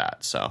all for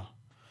that. So.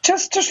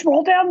 Just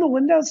roll down the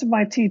windows of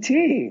my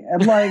TT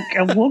and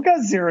we'll go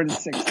 0 to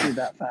 60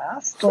 that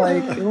fast.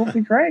 It'll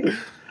be great.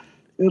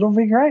 It'll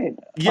be great.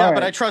 Yeah, all right.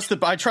 But I trust the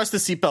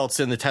seatbelts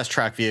in the Test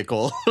Track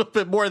vehicle a little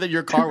bit more than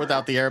your car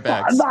without the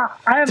airbags.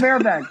 I have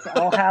airbags.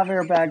 I'll have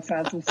airbags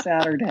as of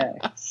Saturday.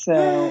 So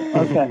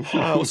okay.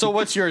 So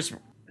what's yours?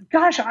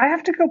 Gosh, I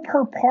have to go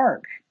per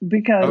park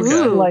because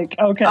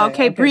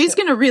okay. Bree's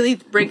gonna really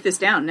break this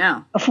down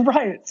now.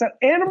 Right. So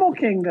Animal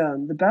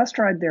Kingdom, the best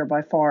ride there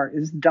by far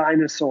is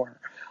Dinosaur.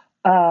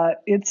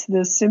 It's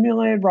this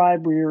simulated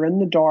ride where you're in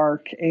the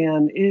dark,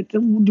 and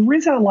the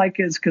reason I like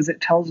it is because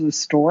it tells a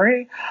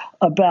story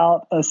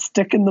about a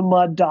stick in the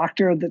mud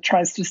doctor that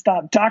tries to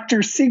stop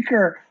Dr.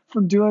 Seeker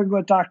from doing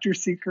what Dr.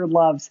 Seeker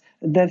loves,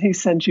 and then he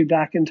sends you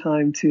back in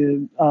time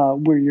to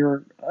where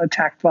you're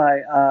attacked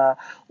by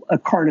a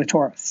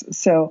Carnotaurus.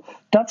 So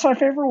that's my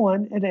favorite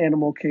one at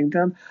Animal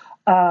Kingdom.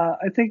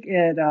 I think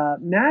at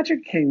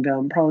Magic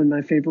Kingdom, probably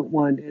my favorite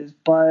one is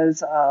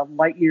Buzz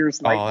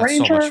Lightyear's Light Ranger. Oh,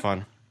 that's so much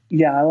fun.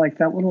 Yeah, I like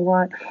that one a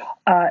lot.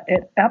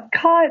 At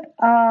Epcot,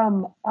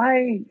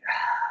 I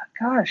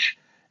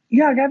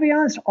gotta be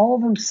honest, all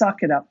of them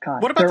suck at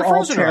Epcot. What about They're the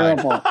Frozen all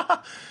terrible. ride?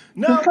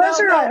 The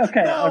Frozen ride,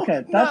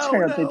 okay, that's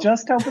fair. They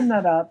just opened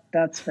that up.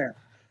 That's fair.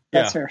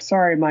 That's fair.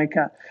 Sorry,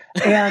 Micah.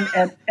 And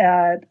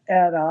at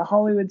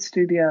Hollywood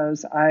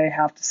Studios, I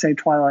have to say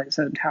Twilight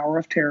Zone Tower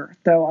of Terror,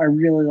 though I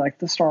really like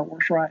the Star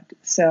Wars ride.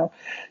 So,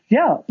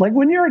 yeah,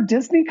 when you're a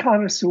Disney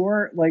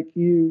connoisseur,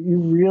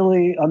 you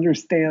really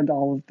understand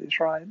all of these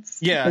rides.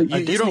 Yeah,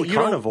 you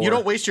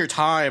don't waste your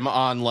time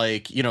on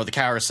the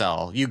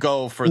carousel. You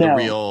go for the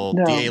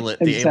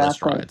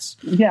A-list rides.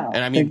 Yeah,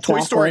 and I mean, Toy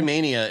Story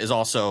Mania is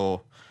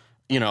also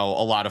a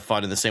lot of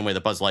fun in the same way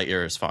that Buzz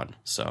Lightyear is fun.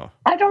 So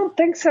I don't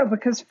think so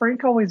because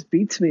Frank always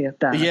beats me at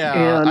that.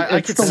 Yeah, and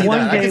I could see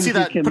that. I could see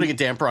that putting a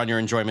damper on your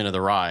enjoyment of the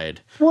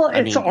ride. Well,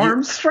 it's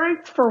arm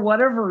strength for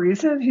whatever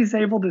reason. He's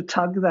able to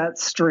tug that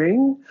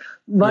string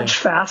much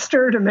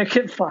faster to make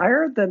it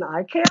fire than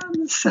I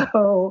can.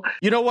 So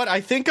you know what? I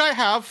think I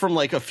have from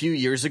a few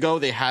years ago.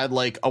 They had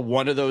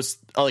one of those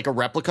a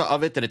replica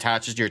of it that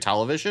attaches to your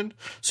television,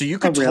 so you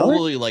could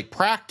totally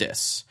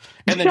practice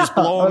and then just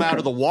blow them out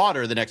of the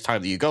water the next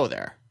time that you go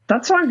there.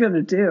 That's what I'm going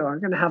to do.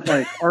 I'm going to have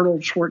like Arnold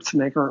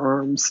Schwarzenegger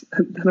arms,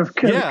 and I'm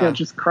going to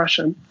just crush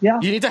him. Yeah,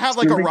 you need to have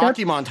like a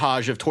Rocky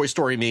montage of Toy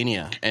Story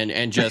Mania,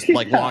 and just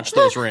like launch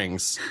those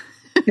rings.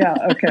 Yeah.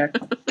 Okay.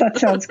 That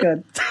sounds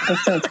good.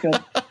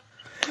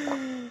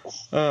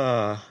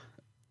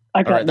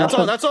 All right,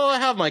 that's all I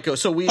have, Maiko.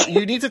 So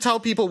you need to tell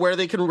people where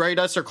they can write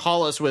us or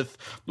call us with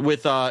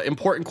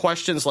important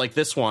questions like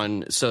this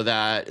one, so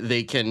that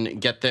they can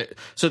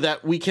so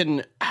that we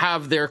can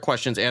have their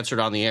questions answered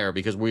on the air,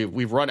 because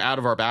we've run out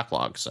of our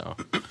backlog. So,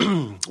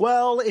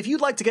 well, if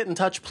you'd like to get in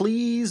touch,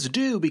 please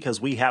do,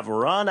 because we have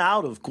run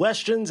out of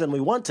questions and we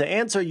want to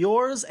answer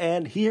yours.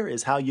 And here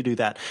is how you do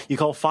that: you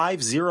call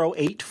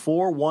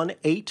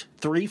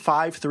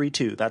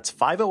 508-418-3532. That's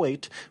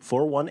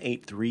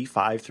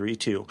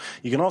 508-418-3532.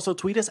 You can also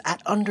tweet us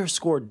at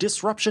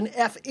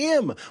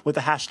 _DisruptionFM with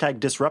the hashtag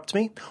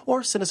DisruptMe,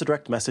 or send us a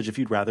direct message if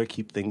you'd rather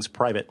keep things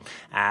private.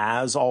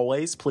 As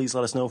always, please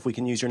let us know if we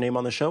can use your name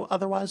on the show.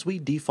 Otherwise, we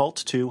default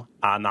to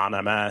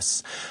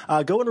anonymous.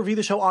 Go and review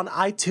the show on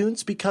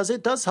iTunes, because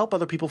it does help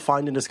other people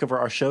find and discover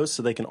our shows,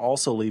 so they can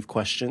also leave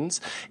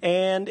questions.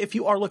 And if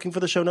you are looking for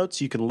the show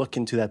notes, you can look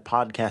into that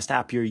podcast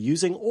app you're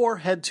using, or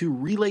head to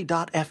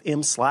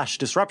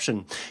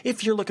relay.fm/disruption.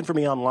 If you're looking for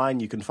me online,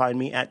 you can find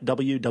me at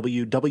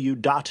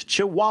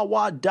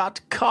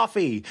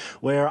www.chihuahua.coffee,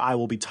 where I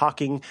will be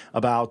talking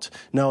about,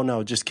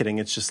 no, just kidding.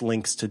 It's just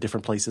links to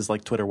different places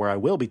like Twitter, where I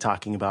will be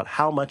talking about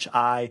how much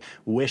I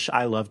wish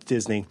I loved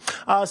Disney.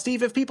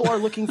 Steve, if people are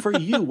looking for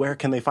you, where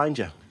can they find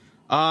you?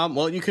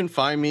 Well, you can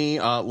find me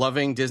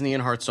loving Disney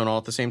and Hearthstone all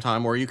at the same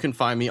time, or you can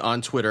find me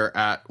on Twitter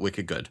at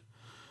WickedGood.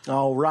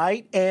 All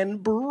right.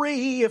 And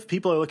Bree, if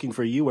people are looking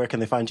for you, where can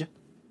they find you?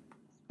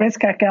 Space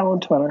Cat Gal on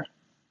Twitter.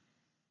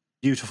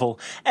 Beautiful.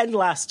 And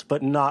last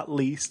but not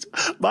least,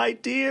 my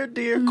dear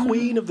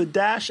queen of the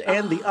dash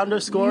and the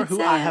underscore,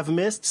 who I have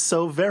missed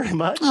so very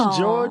much,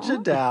 Georgia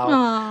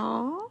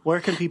Dow. Where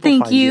can people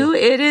find you?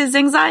 Thank you. It is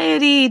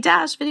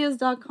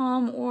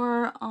anxiety-videos.com,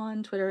 or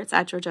on Twitter, it's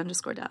at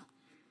Georgia_Dow.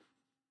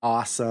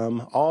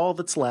 Awesome. All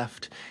that's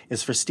left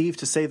is for Steve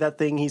to say that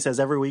thing he says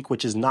every week,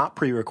 which is not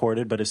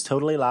pre-recorded, but is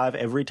totally live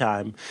every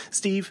time.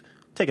 Steve,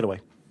 take it away.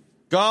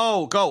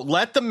 Go.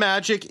 Let the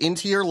magic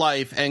into your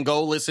life and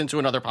go listen to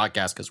another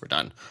podcast, because we're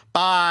done.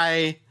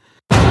 Bye.